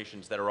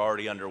restorations that are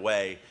already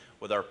underway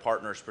with our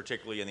partners,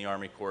 particularly in the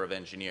Army Corps of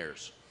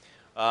Engineers.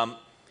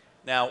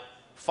 Now,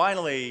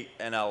 finally,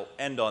 and I'll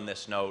end on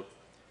this note,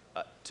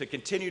 to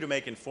continue to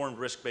make informed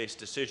risk-based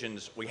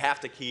decisions, we have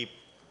to keep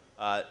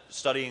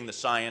studying the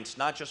science,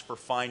 not just for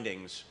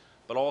findings,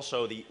 but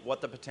also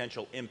what the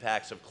potential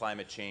impacts of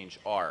climate change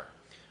are.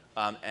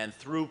 And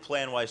through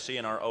Plan YC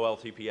and our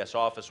OLTPS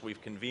office,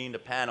 we've convened a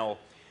panel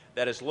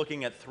that is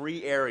looking at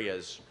 3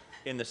 areas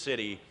in the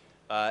city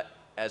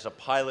as a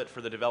pilot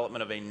for the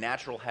development of a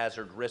natural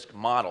hazard risk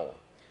model.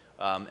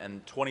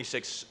 And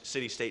 26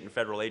 city, state, and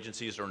federal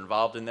agencies are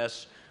involved in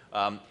this.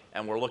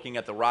 And we're looking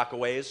at the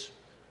Rockaways,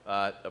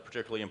 a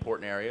particularly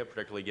important area,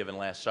 particularly given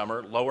last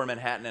summer, Lower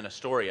Manhattan and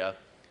Astoria.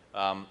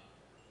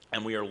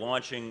 And we are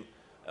launching,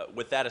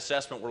 with that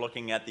assessment, we're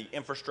looking at the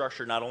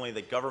infrastructure not only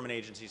that government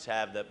agencies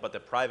have, but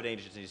that private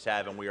agencies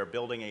have, and we are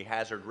building a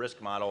hazard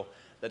risk model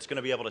that's going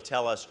to be able to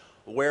tell us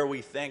where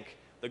we think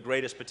the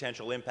greatest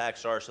potential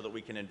impacts are so that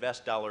we can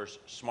invest dollars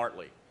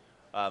smartly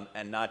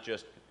and not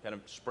just kind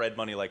of spread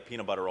money like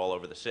peanut butter all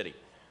over the city.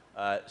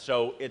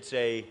 So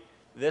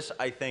this,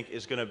 I think,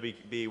 is going to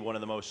be one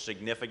of the most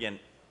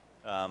significant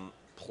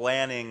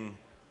planning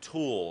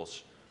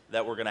tools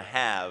that we're going to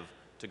have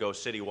to go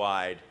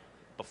citywide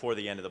before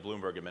the end of the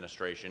Bloomberg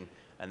administration,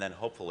 and then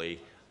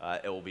hopefully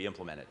it will be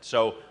implemented.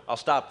 So I'll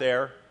stop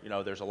there. You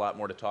know, there's a lot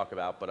more to talk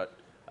about, but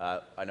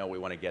I know we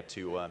want to get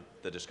to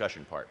the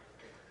discussion part.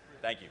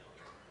 Thank you.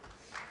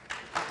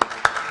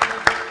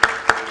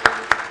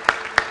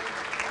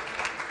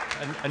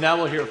 And now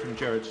we'll hear from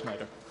Jared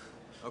Snyder.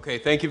 Okay,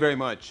 thank you very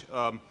much.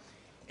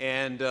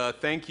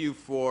 Thank you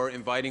for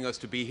inviting us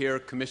to be here.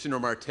 Commissioner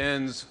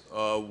Martens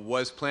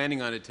was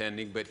planning on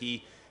attending, but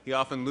he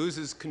often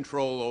loses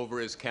control over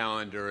his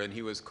calendar, and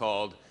he was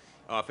called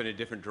off in a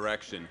different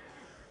direction.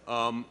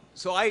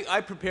 So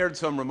I prepared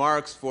some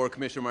remarks for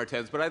Commissioner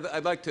Martens, but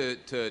I'd like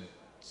to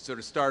sort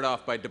of start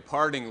off by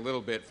departing a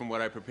little bit from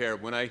what I prepared.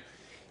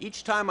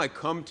 Each time I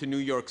come to New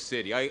York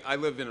City, I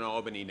live in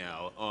Albany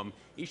now,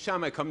 each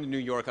time I come to New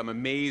York, I'm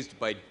amazed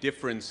by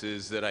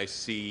differences that I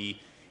see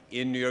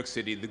in New York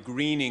City, the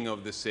greening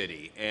of the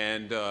city.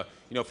 And, you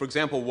know, for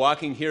example,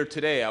 walking here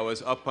today, I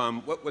was up on,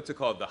 what's it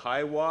called, the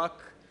High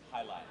Walk?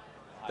 High Line.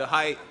 The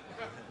High,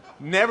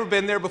 never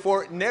been there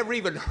before, never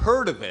even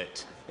heard of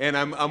it. And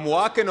I'm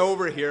walking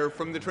over here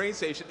from the train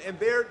station, and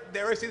there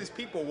I see these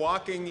people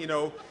walking, you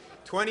know,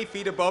 20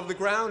 feet above the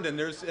ground, and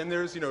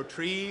there's you know,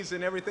 trees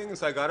and everything. And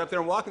so I got up there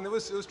and walking. It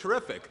was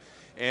terrific.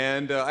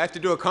 And I have to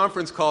do a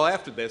conference call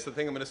after this. I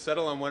think I'm going to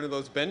settle on one of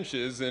those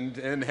benches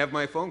and have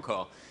my phone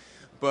call.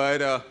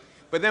 But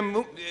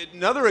then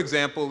another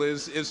example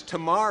is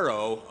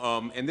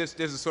tomorrow, and this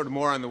is sort of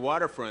more on the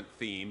waterfront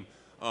theme.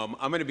 I'm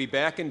going to be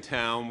back in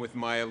town with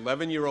my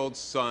 11-year-old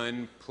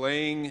son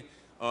playing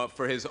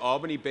for his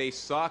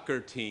Albany-based soccer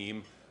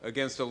team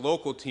against a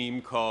local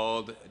team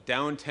called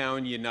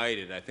Downtown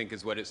United, I think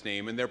is what its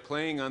name, and they're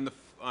playing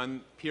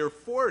on Pier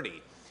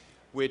 40,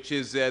 which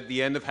is at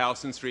the end of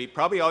Houston Street.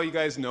 Probably all you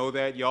guys know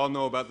that. You all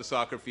know about the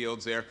soccer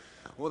fields there.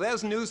 Well, that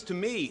was news to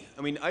me.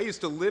 I mean, I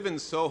used to live in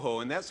Soho,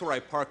 and that's where I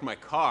parked my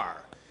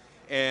car.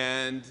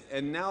 And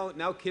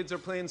now kids are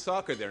playing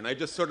soccer there, and I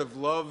just sort of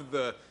love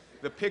the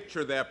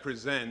picture that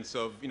presents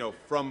of, you know,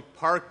 from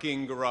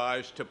parking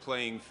garage to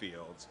playing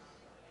fields.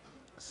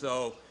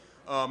 So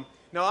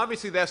now,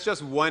 obviously, that's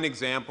just one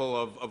example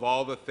of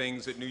all the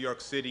things that New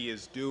York City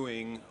is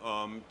doing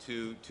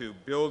to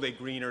build a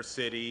greener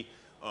city.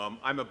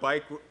 I'm a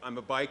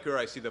biker.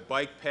 I see the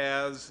bike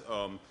paths.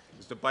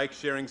 There's the bike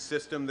sharing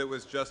system that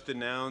was just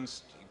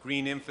announced,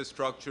 green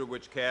infrastructure,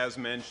 which Kaz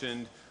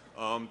mentioned.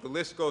 The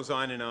list goes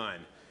on and on.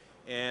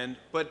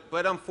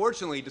 But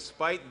unfortunately,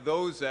 despite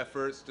those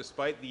efforts,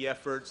 despite the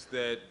efforts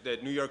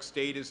that New York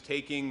State is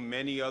taking,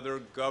 many other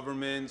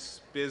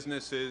governments,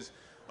 businesses,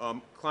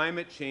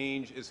 climate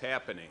change is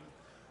happening.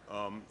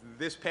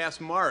 This past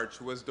March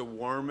was the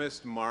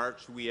warmest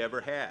March we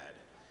ever had.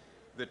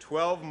 The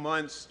 12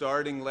 months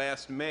starting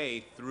last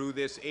May through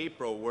this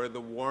April were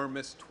the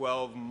warmest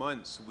 12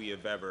 months we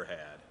have ever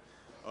had.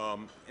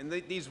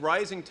 These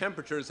rising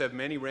temperatures have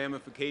many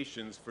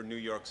ramifications for New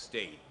York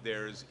State.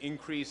 There's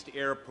increased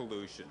air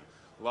pollution,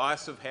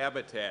 loss of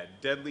habitat,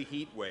 deadly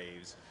heat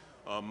waves,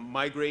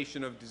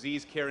 migration of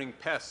disease-carrying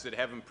pests that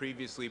haven't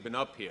previously been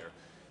up here.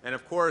 And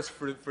of course,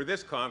 for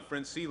this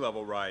conference, sea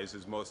level rise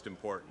is most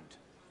important.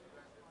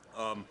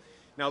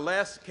 Now,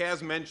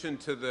 Kaz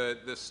mentioned to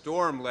the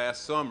storm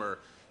last summer,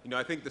 you know,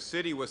 I think the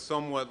city was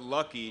somewhat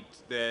lucky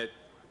that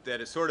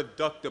it sort of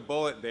ducked a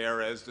bullet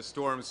there as the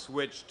storm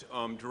switched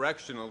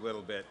direction a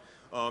little bit.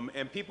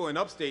 And people in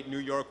upstate New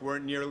York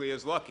weren't nearly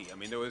as lucky. I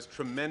mean, there was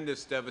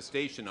tremendous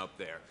devastation up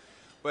there.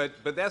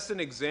 But that's an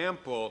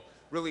example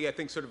really, I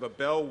think, sort of a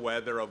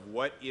bellwether of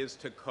what is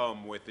to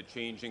come with the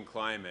changing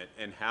climate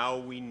and how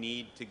we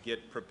need to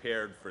get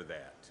prepared for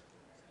that.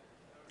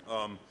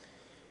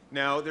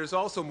 Now, there's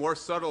also more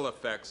subtle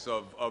effects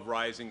of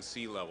rising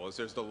sea levels.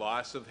 There's the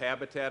loss of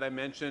habitat I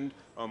mentioned.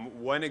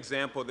 One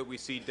example that we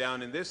see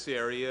down in this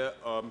area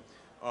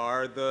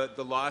are the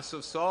loss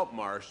of salt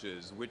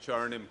marshes, which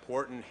are an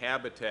important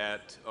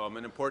habitat,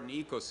 an important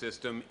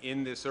ecosystem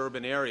in this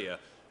urban area.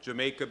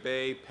 Jamaica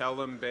Bay,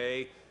 Pelham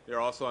Bay, they're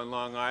also on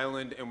Long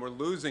Island, and we're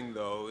losing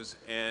those.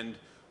 And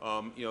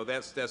you know,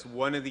 that's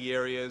one of the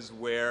areas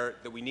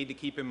that we need to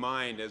keep in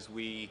mind as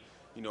we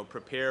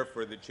prepare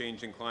for the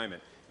changing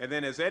climate. And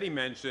then, as Eddie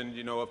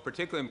mentioned, of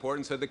particular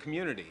importance are the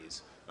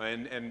communities.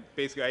 And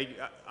basically,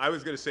 I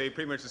was going to say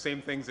pretty much the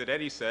same things that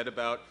Eddie said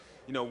about,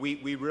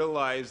 we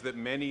realize that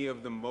many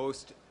of the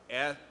most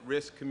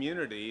at-risk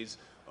communities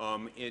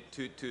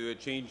to a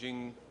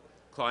changing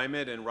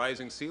climate and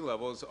rising sea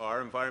levels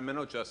are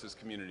environmental justice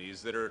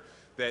communities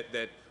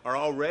that are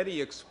already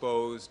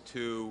exposed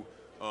to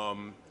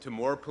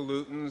more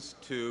pollutants,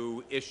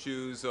 to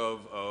issues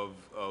of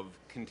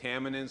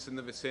contaminants in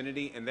the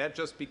vicinity, and that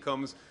just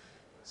becomes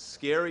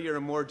scarier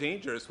and more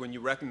dangerous when you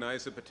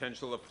recognize the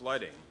potential of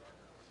flooding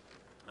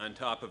on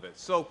top of it.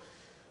 So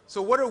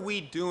what are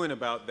we doing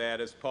about that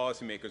as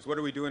policymakers? What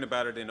are we doing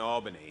about it in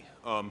Albany?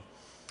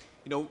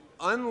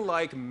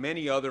 Unlike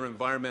many other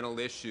environmental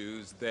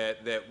issues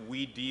that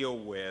we deal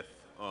with,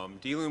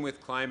 dealing with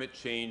climate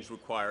change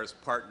requires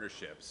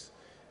partnerships.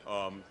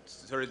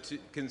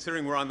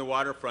 Considering we're on the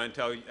waterfront,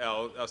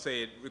 I'll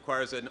say it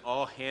requires an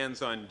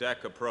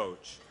all-hands-on-deck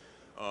approach.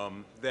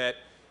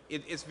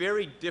 It's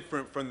very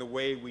different from the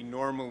way we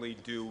normally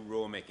do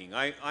rulemaking.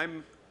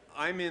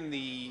 I'm in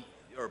the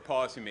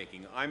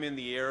policymaking. I'm in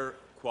the air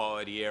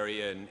quality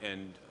area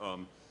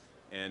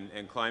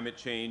and climate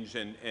change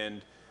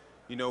and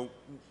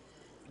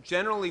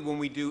generally when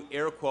we do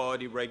air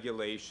quality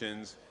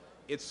regulations,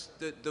 it's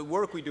the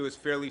work we do is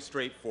fairly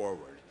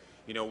straightforward.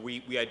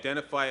 We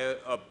identify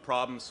a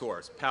problem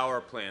source,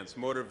 power plants,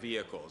 motor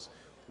vehicles.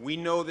 We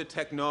know the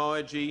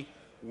technology.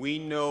 We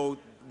know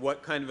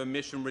what kind of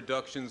emission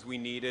reductions we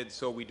needed,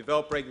 so we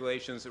develop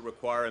regulations that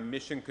require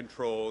emission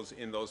controls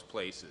in those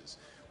places.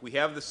 We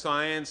have the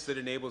science that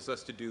enables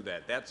us to do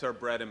that. That's our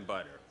bread and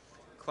butter.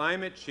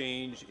 Climate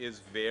change is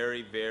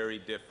very, very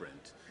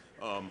different.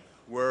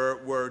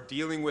 We're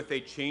dealing with a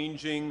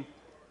changing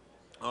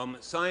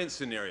science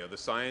scenario. The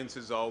science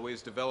is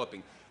always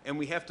developing, and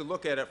we have to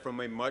look at it from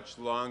a much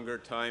longer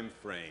time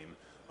frame.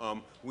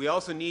 We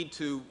also need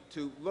to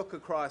look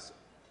across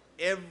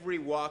every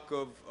walk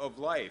of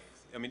life.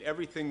 I mean,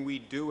 everything we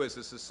do as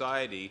a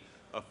society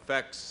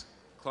affects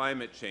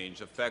climate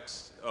change,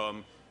 affects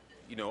our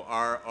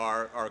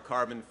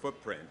carbon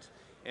footprint.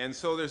 And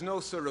so there's no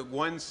sort of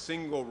one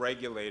single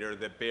regulator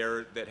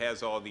that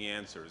has all the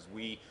answers.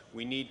 We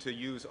need to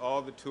use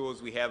all the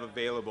tools we have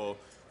available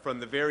from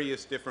the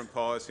various different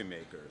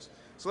policymakers.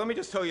 So let me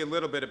just tell you a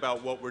little bit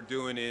about what we're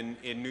doing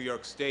in New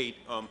York State,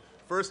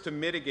 first to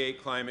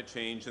mitigate climate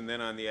change and then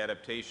on the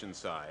adaptation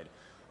side.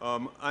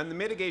 On the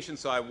mitigation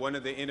side, one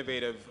of the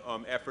innovative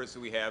efforts that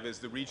we have is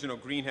the Regional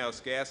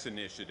Greenhouse Gas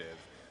Initiative,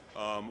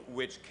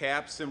 which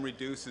caps and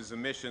reduces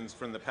emissions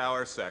from the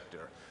power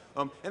sector.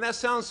 And that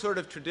sounds sort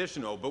of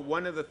traditional, but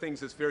one of the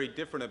things that's very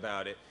different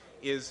about it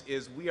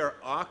is we are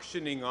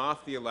auctioning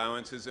off the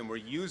allowances and we're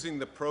using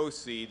the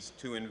proceeds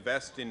to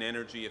invest in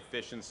energy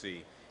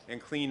efficiency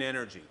and clean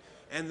energy.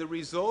 And the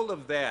result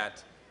of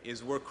that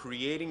is we're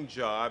creating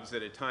jobs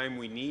at a time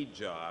we need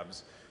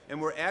jobs, and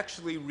we're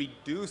actually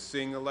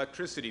reducing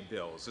electricity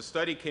bills. A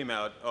study came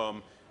out,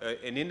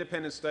 an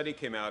independent study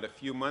came out a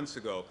few months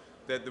ago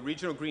that the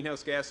Regional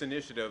Greenhouse Gas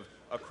Initiative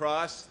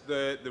across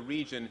the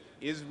region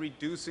is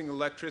reducing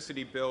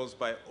electricity bills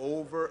by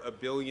over $1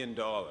 billion.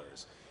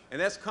 And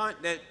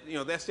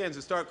that stands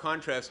in stark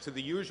contrast to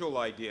the usual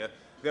idea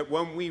that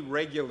when we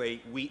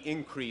regulate, we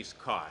increase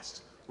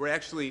costs. We're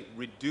actually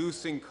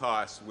reducing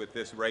costs with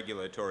this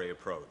regulatory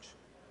approach.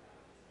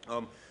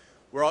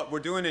 We're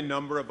doing a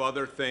number of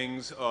other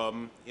things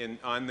on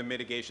the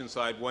mitigation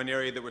side. One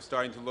area that we're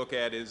starting to look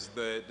at is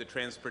the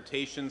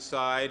transportation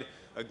side.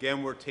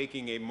 Again, we're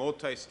taking a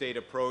multi-state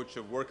approach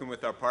of working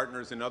with our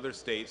partners in other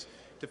states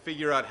to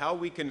figure out how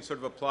we can sort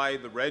of apply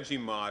the RGGI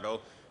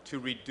model to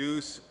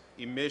reduce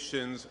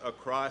emissions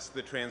across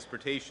the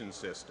transportation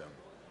system.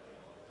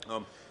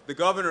 The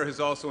governor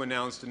has also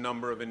announced a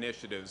number of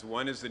initiatives.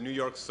 One is the New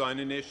York Sun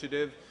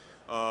Initiative,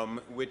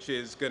 which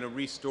is going to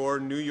restore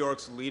New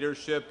York's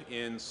leadership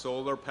in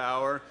solar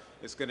power.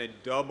 It's going to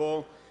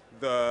double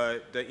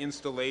the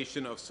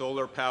installation of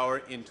solar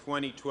power in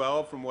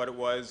 2012 from what it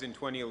was in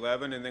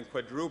 2011, and then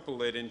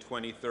quadruple it in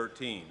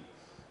 2013.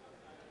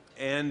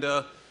 And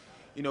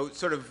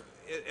sort of,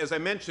 as I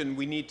mentioned,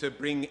 we need to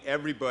bring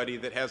everybody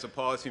that has a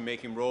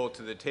policymaking role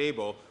to the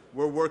table.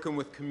 We're working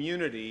with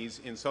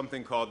communities in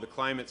something called the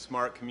Climate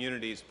Smart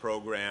Communities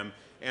Program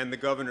and the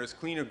governor's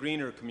Cleaner,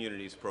 Greener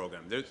Communities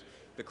Program.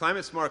 The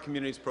Climate Smart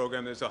Communities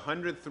Program, there's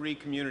 103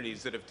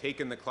 communities that have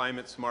taken the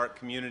Climate Smart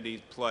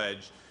Communities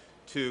Pledge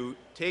to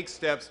take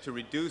steps to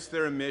reduce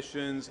their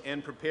emissions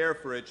and prepare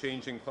for a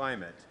changing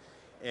climate.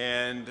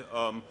 And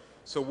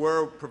so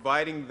we're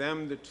providing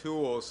them the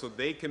tools so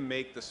they can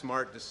make the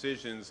smart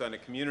decisions on a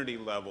community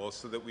level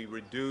so that we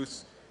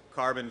reduce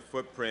carbon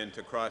footprint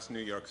across New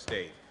York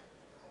State.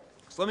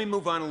 So let me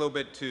move on a little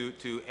bit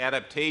to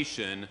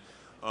adaptation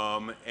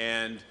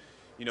and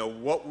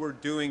what we're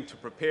doing to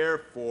prepare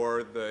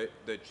for the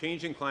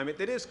changing climate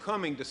that is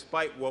coming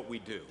despite what we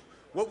do.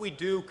 What we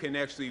do can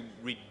actually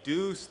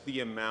reduce the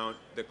amount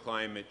the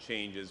climate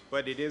changes,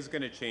 but it is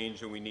going to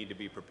change and we need to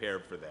be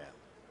prepared for that.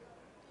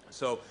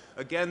 So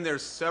again,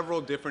 there's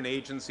several different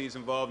agencies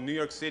involved. New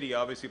York City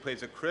obviously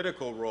plays a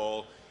critical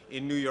role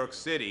in New York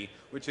City,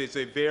 which is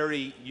a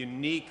very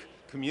unique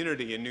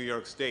community in New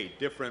York State,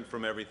 different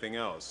from everything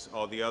else,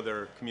 all the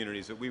other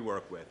communities that we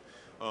work with.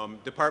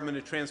 Department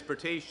of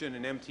Transportation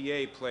and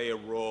MTA play a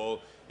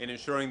role in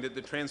ensuring that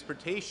the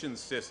transportation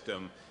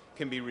system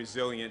can be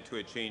resilient to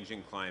a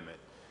changing climate.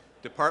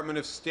 Department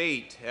of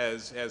State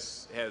has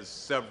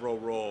several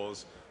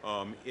roles.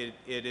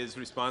 It is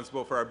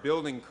responsible for our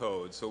building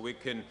codes, so it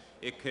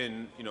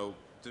can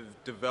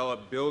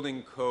develop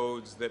building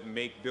codes that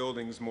make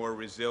buildings more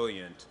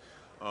resilient.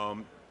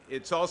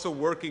 It's also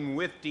working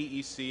with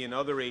DEC and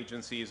other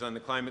agencies on the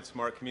Climate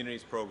Smart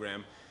Communities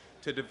program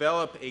to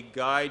develop a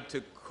guide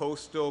to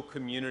coastal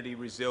community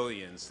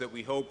resilience that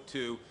we hope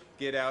to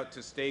get out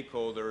to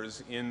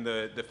stakeholders in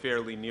the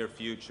fairly near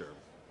future.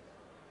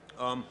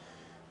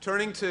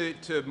 Turning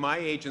to my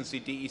agency,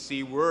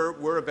 DEC,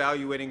 we're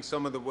evaluating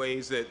some of the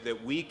ways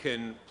that we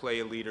can play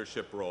a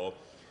leadership role.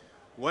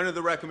 One of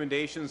the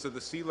recommendations of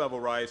the Sea Level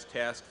Rise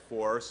Task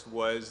Force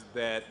was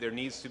that there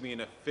needs to be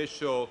an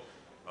official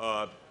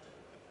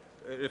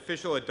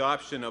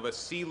adoption of a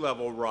sea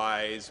level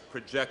rise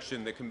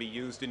projection that can be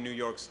used in New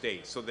York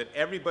State so that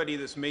everybody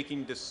that's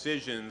making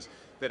decisions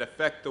that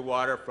affect the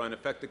waterfront,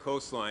 affect the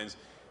coastlines,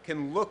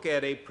 can look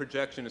at a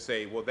projection and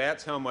say, well,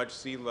 that's how much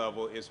sea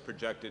level is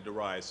projected to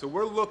rise. So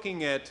we're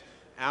looking at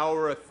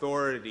our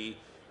authority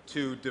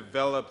to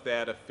develop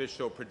that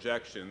official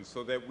projection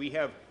so that we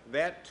have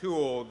that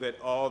tool that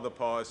all the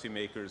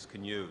policymakers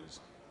can use.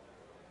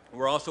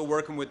 We're also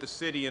working with the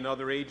city and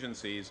other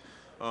agencies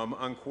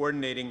on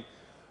coordinating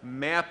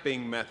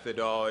mapping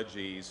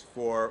methodologies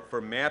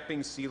for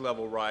mapping sea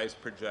level rise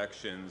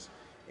projections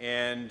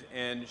and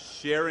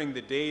sharing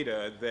the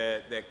data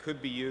that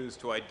could be used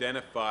to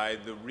identify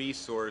the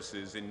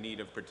resources in need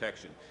of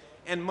protection.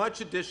 And much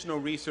additional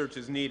research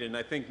is needed, and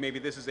I think maybe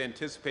this is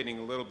anticipating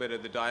a little bit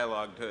of the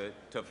dialogue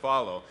to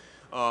follow.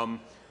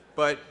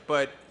 But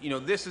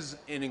this is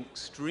an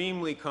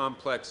extremely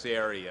complex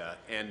area,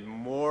 and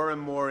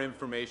more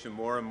information,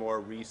 more and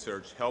more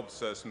research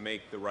helps us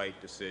make the right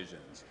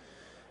decisions.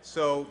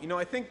 So,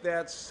 I think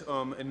that's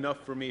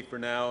enough for me for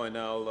now, and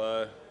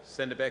I'll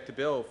send it back to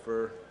Bill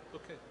for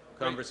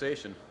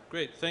conversation.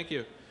 Great, thank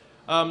you.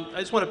 I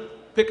just want to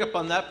pick up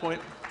on that point.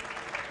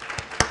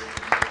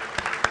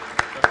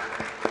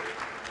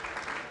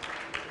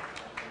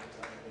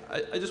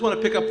 I just want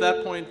to pick up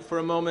that point for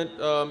a moment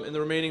in the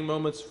remaining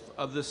moments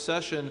of this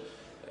session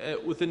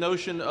with the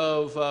notion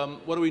of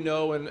what do we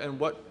know and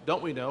what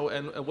don't we know,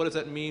 and what does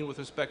that mean with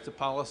respect to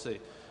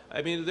policy.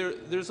 I mean,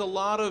 there's a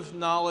lot of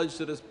knowledge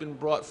that has been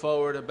brought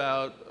forward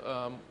about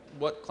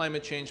what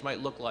climate change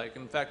might look like.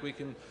 In fact, we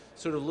can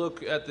sort of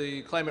look at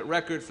the climate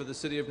record for the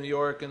city of New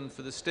York and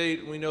for the state,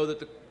 and we know that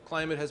the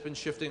climate has been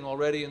shifting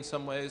already in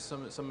some ways,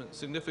 some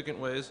significant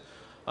ways,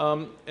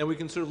 and we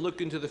can sort of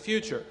look into the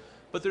future.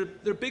 But there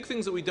are big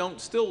things that we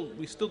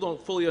still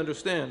don't fully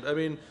understand. I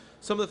mean,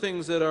 some of the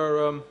things that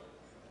are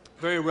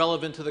very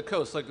relevant to the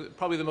coast, like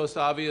probably the most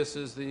obvious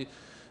is the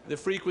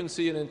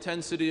frequency and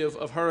intensity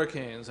of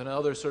hurricanes and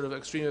other sort of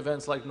extreme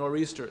events like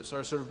nor'easters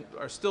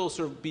are still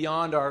sort of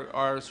beyond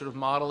our sort of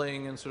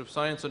modeling and sort of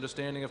science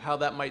understanding of how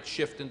that might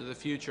shift into the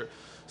future.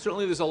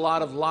 Certainly there's a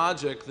lot of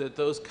logic that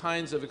those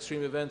kinds of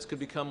extreme events could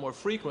become more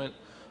frequent,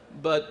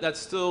 but that's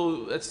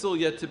still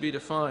yet to be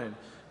defined.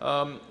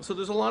 So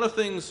there's a lot of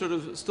things sort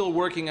of still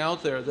working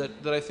out there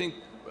that I think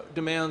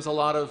demands a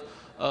lot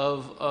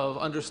of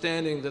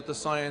understanding that the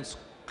science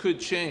could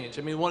change.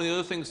 I mean, one of the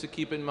other things to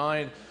keep in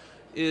mind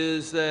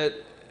is that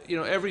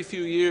every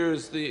few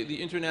years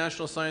the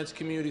international science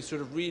community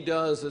sort of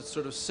redoes its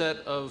sort of set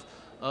of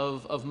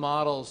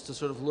models to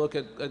sort of look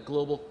at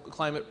global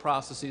climate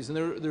processes, and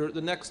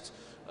the next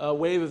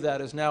wave of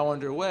that is now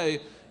underway.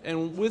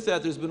 And with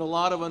that, there's been a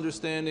lot of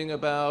understanding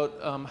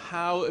about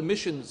how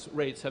emissions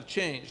rates have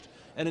changed.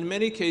 And in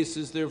many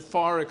cases, they're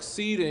far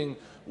exceeding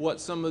what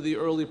some of the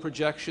early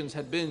projections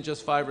had been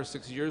just 5 or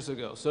 6 years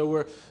ago.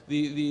 So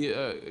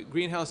the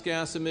greenhouse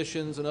gas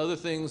emissions and other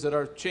things that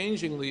are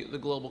changing the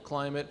global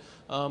climate,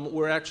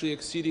 we're actually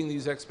exceeding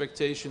these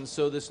expectations.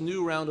 So this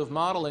new round of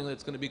modeling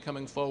that's going to be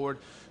coming forward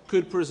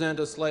could present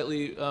a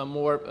slightly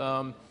more,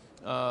 I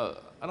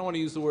don't want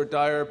to use the word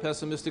dire or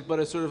pessimistic, but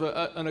a sort of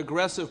an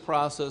aggressive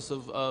process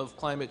of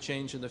climate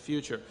change in the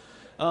future.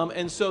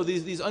 And so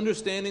these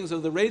understandings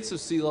of the rates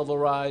of sea level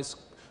rise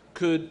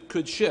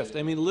could shift.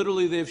 I mean,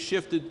 literally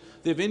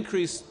they've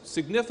increased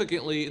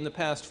significantly in the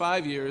past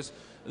 5 years,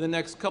 in the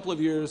next couple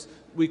of years,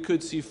 we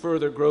could see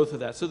further growth of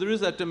that. So there is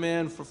that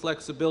demand for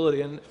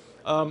flexibility. And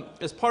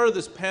as part of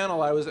this panel,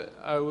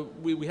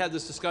 we had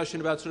this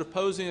discussion about sort of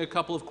posing a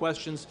couple of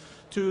questions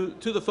to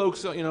the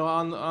folks, in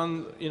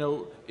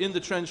the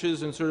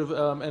trenches and sort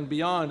of and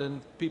beyond,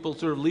 and people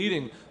sort of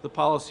leading the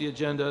policy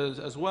agenda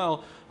as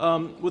well,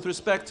 with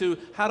respect to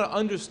how to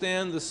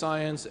understand the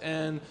science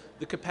and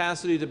the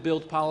capacity to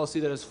build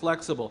policy that is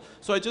flexible.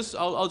 So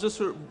I'll just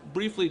sort of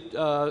briefly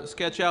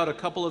sketch out a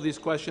couple of these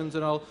questions,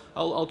 and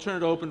I'll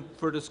turn it open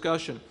for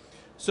discussion.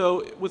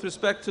 So with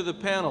respect to the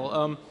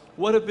panel,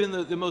 what have been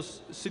the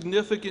most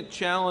significant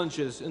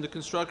challenges in the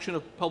construction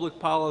of public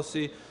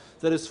policy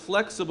that is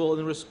flexible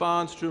in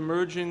response to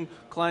emerging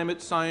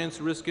climate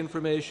science risk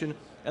information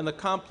and the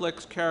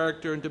complex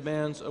character and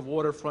demands of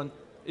waterfront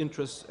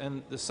interests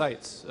and the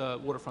sites,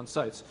 waterfront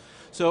sites?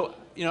 So,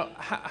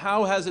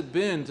 how has it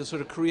been to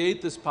sort of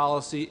create this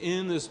policy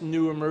in this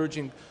new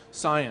emerging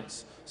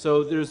science?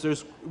 So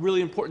there's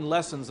really important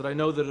lessons that I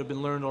know that have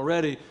been learned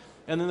already.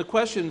 And then the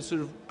question,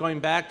 sort of going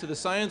back to the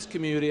science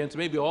community and to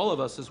maybe all of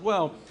us as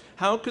well,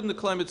 how can the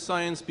climate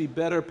science be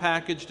better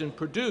packaged and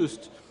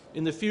produced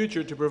in the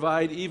future to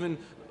provide even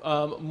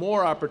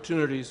more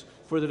opportunities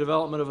for the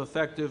development of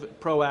effective,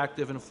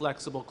 proactive, and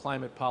flexible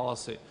climate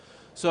policy?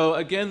 So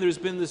again, there's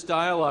been this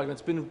dialogue, and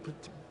it's been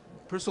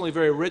personally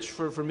very rich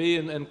for me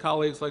and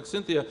colleagues like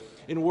Cynthia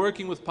in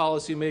working with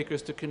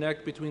policymakers to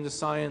connect between the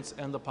science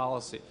and the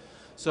policy.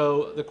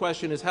 So the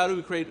question is, how do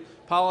we create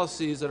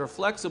policies that are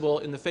flexible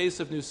in the face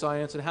of new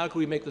science, and how can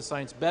we make the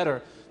science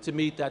better to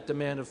meet that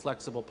demand of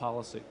flexible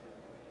policy?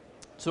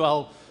 So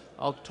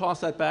I'll toss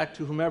that back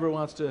to whomever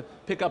wants to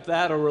pick up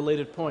that or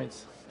related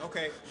points.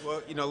 Okay,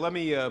 well, let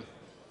me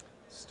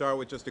start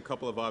with just a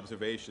couple of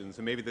observations,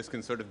 and maybe this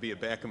can sort of be a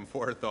back and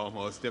forth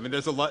almost. I mean,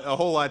 there's a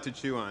whole lot to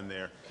chew on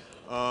there.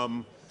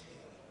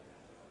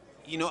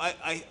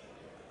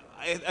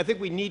 I think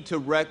we need to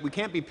we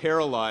can't be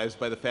paralyzed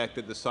by the fact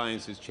that the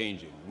science is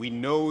changing. We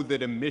know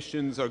that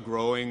emissions are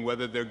growing,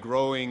 whether they're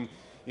growing,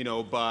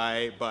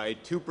 by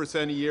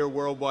 2% a year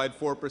worldwide,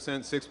 4%,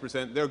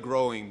 6%, they're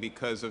growing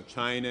because of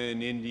China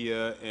and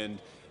India and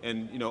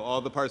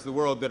all the parts of the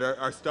world that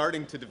are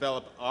starting to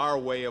develop our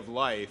way of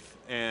life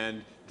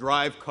and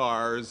drive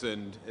cars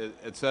and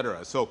et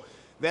cetera. So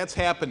that's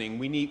happening.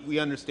 We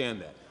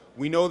understand that.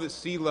 We know that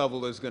sea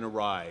level is going to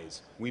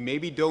rise. We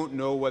maybe don't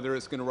know whether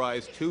it's going to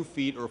rise 2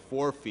 feet or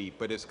 4 feet,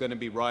 but it's going to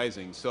be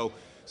rising. So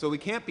we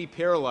can't be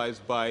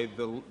paralyzed by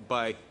the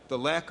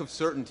lack of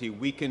certainty.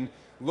 We can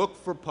look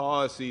for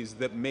policies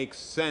that make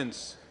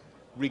sense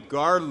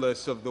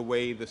regardless of the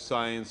way the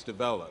science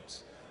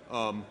develops.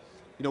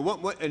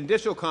 What an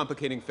additional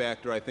complicating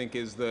factor, I think,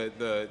 is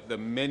the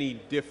many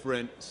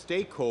different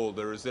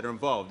stakeholders that are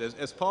involved.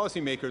 As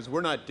policymakers,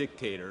 we're not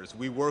dictators.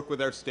 We work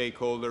with our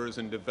stakeholders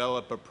and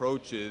develop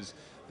approaches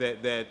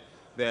that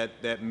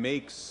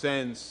make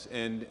sense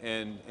and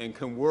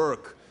can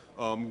work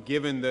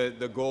given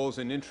the goals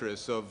and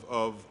interests of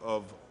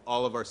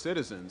all of our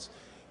citizens.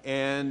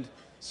 And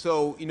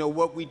so,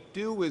 what we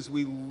do is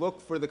we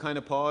look for the kind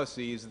of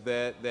policies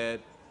that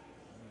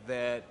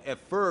at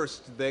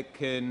first that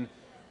can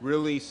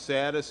really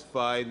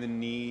satisfy the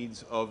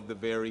needs of the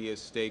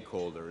various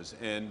stakeholders.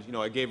 And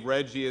I gave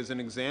Reggie as an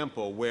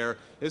example where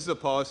this is a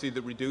policy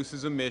that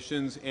reduces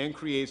emissions and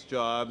creates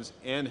jobs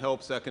and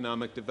helps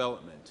economic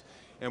development.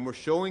 And we're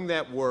showing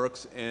that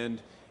works, and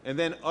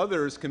then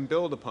others can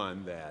build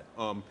upon that.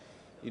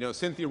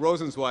 Cynthia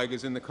Rosenzweig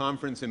is in the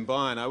conference in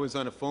Bonn. I was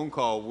on a phone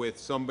call with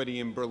somebody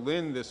in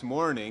Berlin this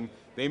morning.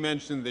 They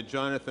mentioned that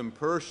Jonathan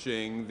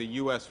Pershing, the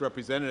U.S.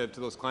 representative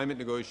to those climate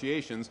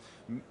negotiations,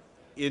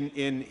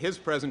 in his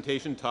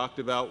presentation talked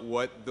about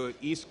what the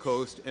East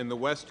Coast and the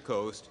West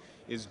Coast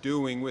is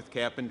doing with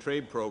cap and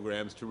trade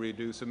programs to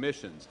reduce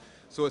emissions.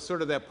 So it's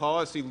sort of that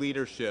policy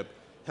leadership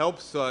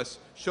helps us,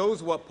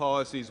 shows what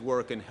policies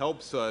work, and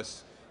helps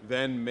us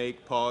then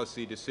make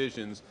policy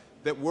decisions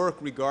that work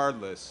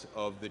regardless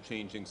of the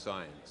changing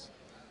science.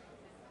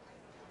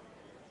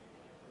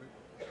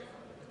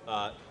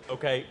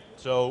 Okay,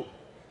 so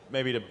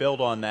maybe to build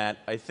on that,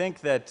 I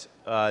think that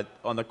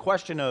on the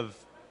question of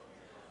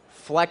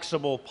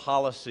flexible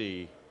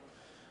policy,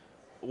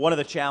 one of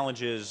the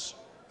challenges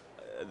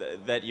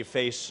that you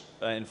face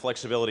in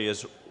flexibility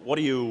is what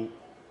do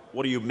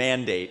you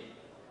mandate?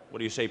 What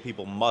do you say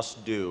people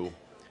must do,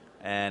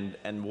 and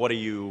what do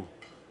you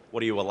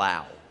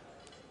allow?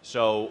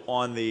 So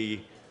on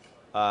the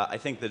I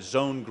think the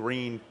zone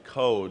green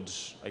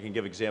codes, I can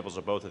give examples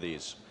of both of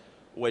these,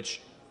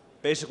 which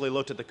basically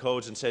looked at the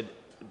codes and said,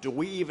 do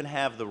we even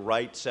have the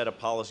right set of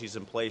policies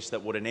in place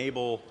that would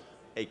enable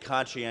a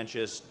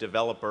conscientious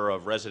developer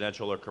of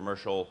residential or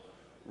commercial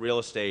real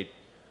estate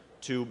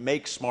to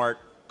make smart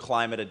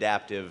climate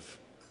adaptive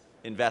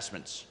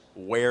investments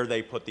where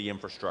they put the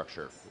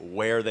infrastructure,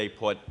 where they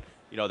put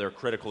their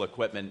critical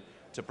equipment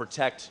to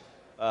protect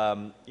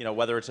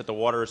whether it's at the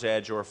water's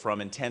edge or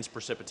from intense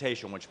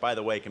precipitation, which by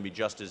the way can be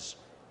just as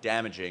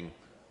damaging,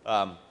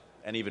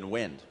 and even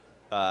wind.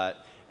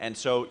 And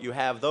so you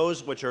have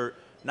those which are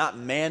not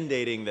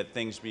mandating that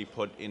things be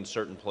put in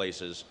certain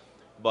places,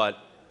 but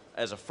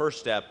as a first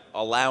step,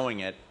 allowing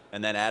it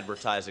and then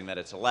advertising that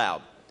it's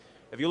allowed.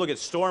 If you look at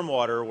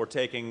stormwater, we're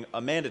taking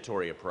a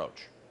mandatory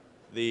approach.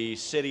 The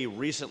city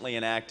recently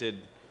enacted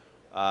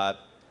a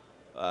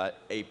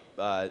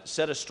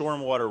set of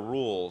stormwater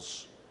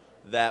rules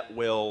that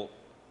will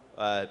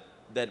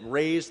that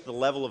raise the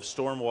level of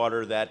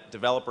stormwater that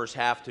developers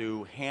have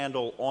to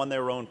handle on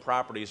their own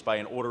properties by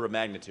an order of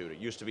magnitude. It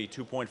used to be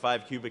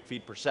 2.5 cubic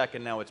feet per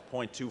second, now it's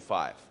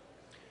 0.25.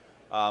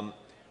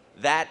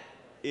 That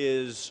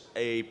is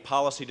a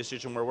policy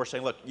decision where we're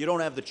saying, look, you don't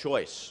have the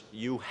choice.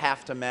 You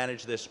have to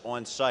manage this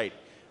on site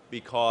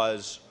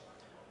because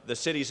the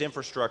city's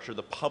infrastructure,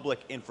 the public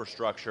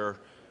infrastructure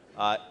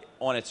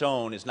on its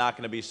own is not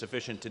going to be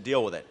sufficient to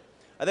deal with it.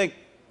 I think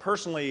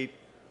personally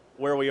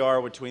where we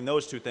are between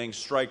those two things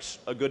strikes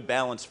a good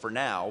balance for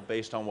now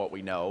based on what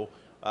we know.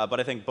 But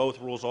I think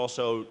both rules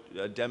also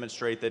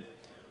demonstrate that,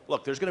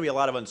 look, there's going to be a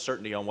lot of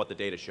uncertainty on what the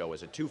data show.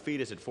 Is it 2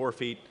 feet? Is it 4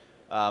 feet?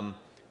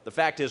 The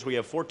fact is we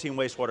have 14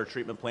 wastewater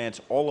treatment plants,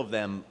 all of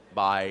them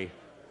by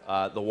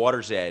the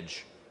water's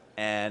edge.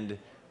 And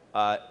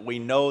we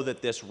know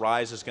that this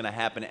rise is going to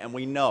happen. And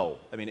we know,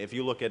 I mean, if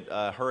you look at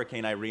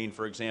Hurricane Irene,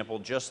 for example,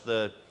 just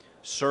the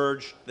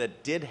surge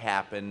that did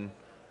happen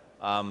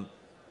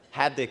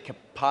had the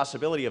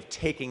possibility of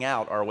taking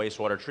out our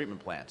wastewater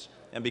treatment plants.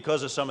 And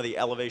because of some of the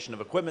elevation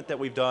of equipment that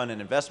we've done and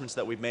investments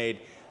that we've made,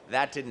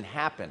 that didn't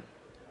happen.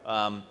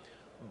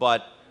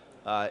 But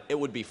it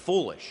would be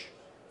foolish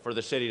for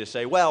the city to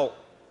say, well,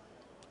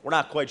 we're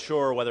not quite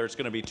sure whether it's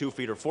going to be 2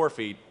 feet or 4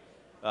 feet,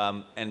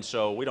 and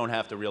so we don't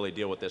have to really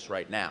deal with this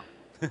right now.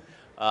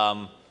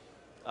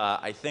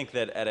 I think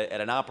that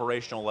at an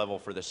operational level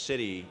for the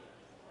city,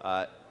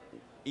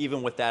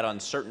 even with that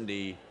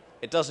uncertainty,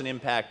 it doesn't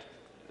impact,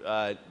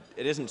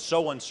 it isn't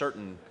so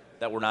uncertain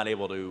that we're not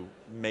able to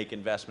make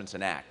investments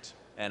and act.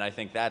 And I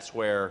think that's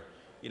where,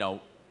 you know,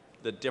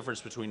 the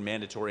difference between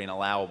mandatory and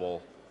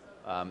allowable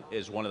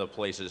is one of the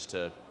places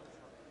to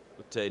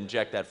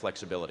inject that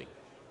flexibility.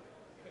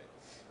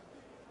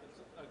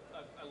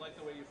 I like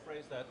the way you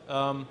phrased that.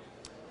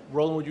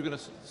 Roland, were you going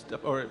to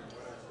step, or?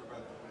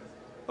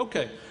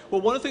 Okay.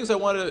 Well, one of the things I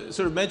want to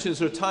sort of mention is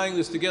sort of tying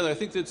this together. I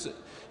think that's,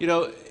 you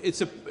know,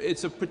 it's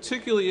a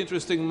particularly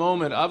interesting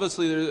moment.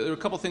 Obviously, there are a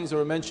couple things that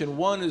were mentioned.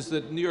 One is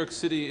that New York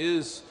City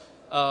is,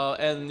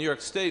 and New York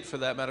State for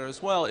that matter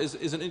as well,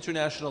 is an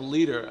international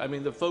leader. I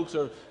mean, the folks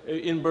are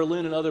in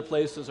Berlin and other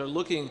places are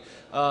looking,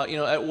 you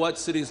know, at what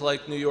cities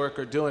like New York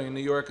are doing.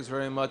 New York is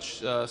very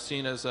much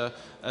seen as a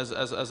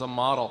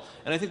model.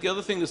 And I think the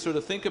other thing to sort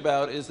of think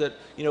about is that,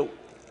 you know,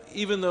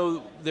 even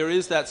though there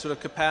is that sort of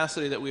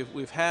capacity that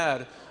we've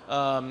had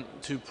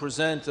to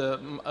present a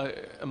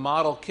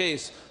model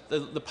case,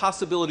 the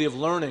possibility of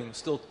learning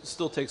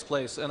still takes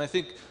place. And I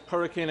think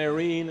Hurricane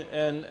Irene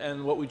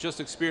and what we just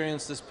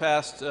experienced this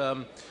past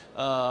the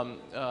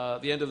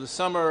end of the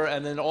summer,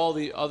 and then all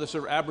the other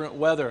sort of aberrant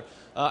weather,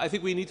 I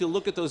think we need to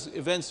look at those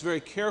events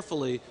very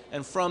carefully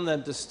and from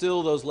them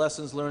distill those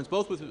lessons learned,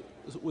 both with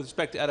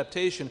respect to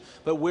adaptation,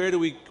 but where can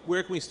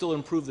we still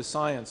improve the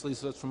science, at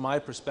least that's from my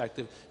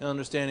perspective, in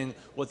understanding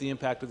what the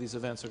impact of these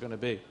events are going to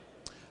be.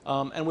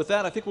 And with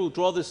that, I think we'll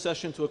draw this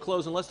session to a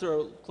close, unless there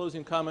are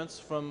closing comments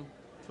from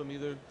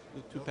either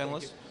the two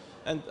panelists.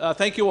 And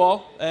thank you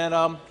all. And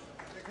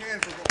Thank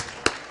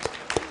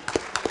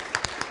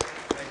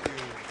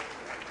you,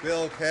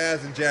 Bill,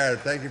 Kaz, and Jared.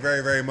 Thank you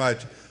very, very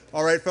much.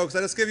 All right, folks,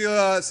 let us give you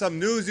some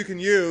news you can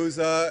use.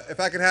 If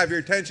I can have your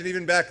attention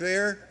even back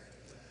there.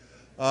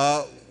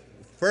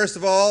 First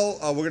of all,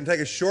 we're going to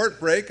take a short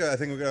break. I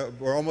think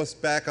we're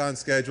almost back on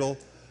schedule.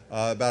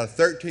 About a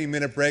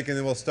 13-minute break, and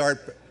then we'll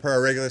start per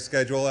our regular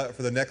schedule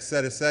for the next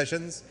set of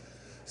sessions.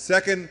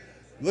 Second,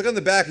 look on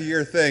the back of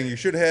your thing. You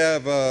should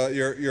have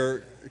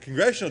your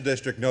congressional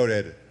district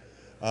noted.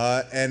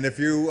 And if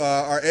you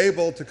are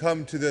able to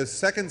come to the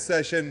second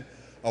session,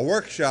 a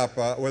workshop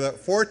where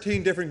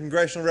 14 different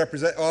congressional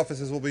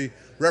offices will be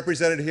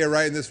represented here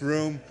right in this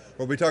room.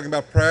 We'll be talking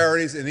about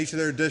priorities in each of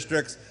their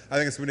districts. I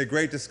think it's going to be a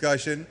great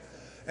discussion.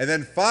 And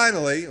then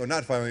finally, or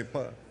not finally,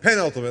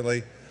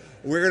 penultimately,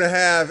 we're going to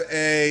have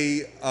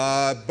a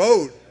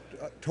boat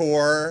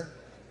tour,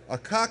 a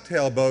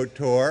cocktail boat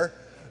tour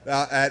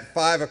at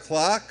 5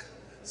 o'clock.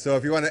 So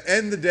if you want to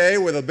end the day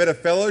with a bit of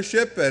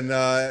fellowship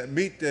and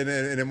meet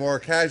in a more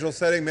casual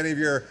setting, many of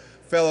your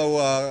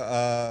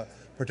fellow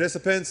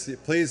participants,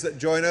 please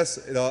join us.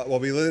 We'll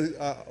be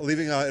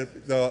leaving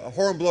the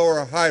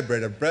Hornblower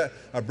Hybrid,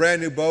 a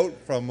brand new boat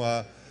from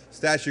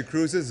Statue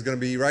Cruises. Is going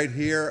to be right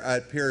here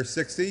at Pier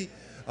 60.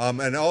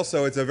 And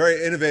also, it's a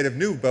very innovative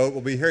new boat.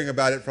 We'll be hearing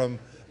about it from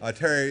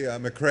Terry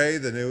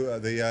McRae,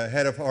 the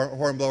head of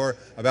Hornblower,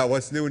 about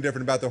what's new and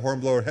different about the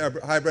Hornblower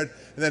Hybrid.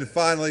 And then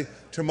finally,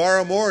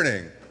 tomorrow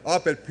morning,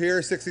 up at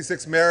Pier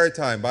 66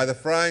 Maritime by the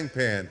Frying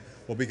Pan,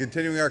 we'll be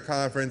continuing our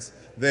conference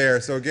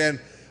there. So again,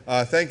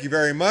 thank you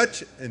very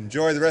much.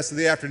 Enjoy the rest of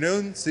the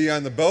afternoon. See you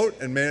on the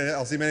boat, and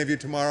I'll see many of you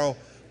tomorrow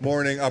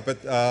morning up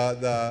at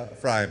the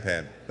Frying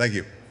Pan. Thank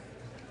you.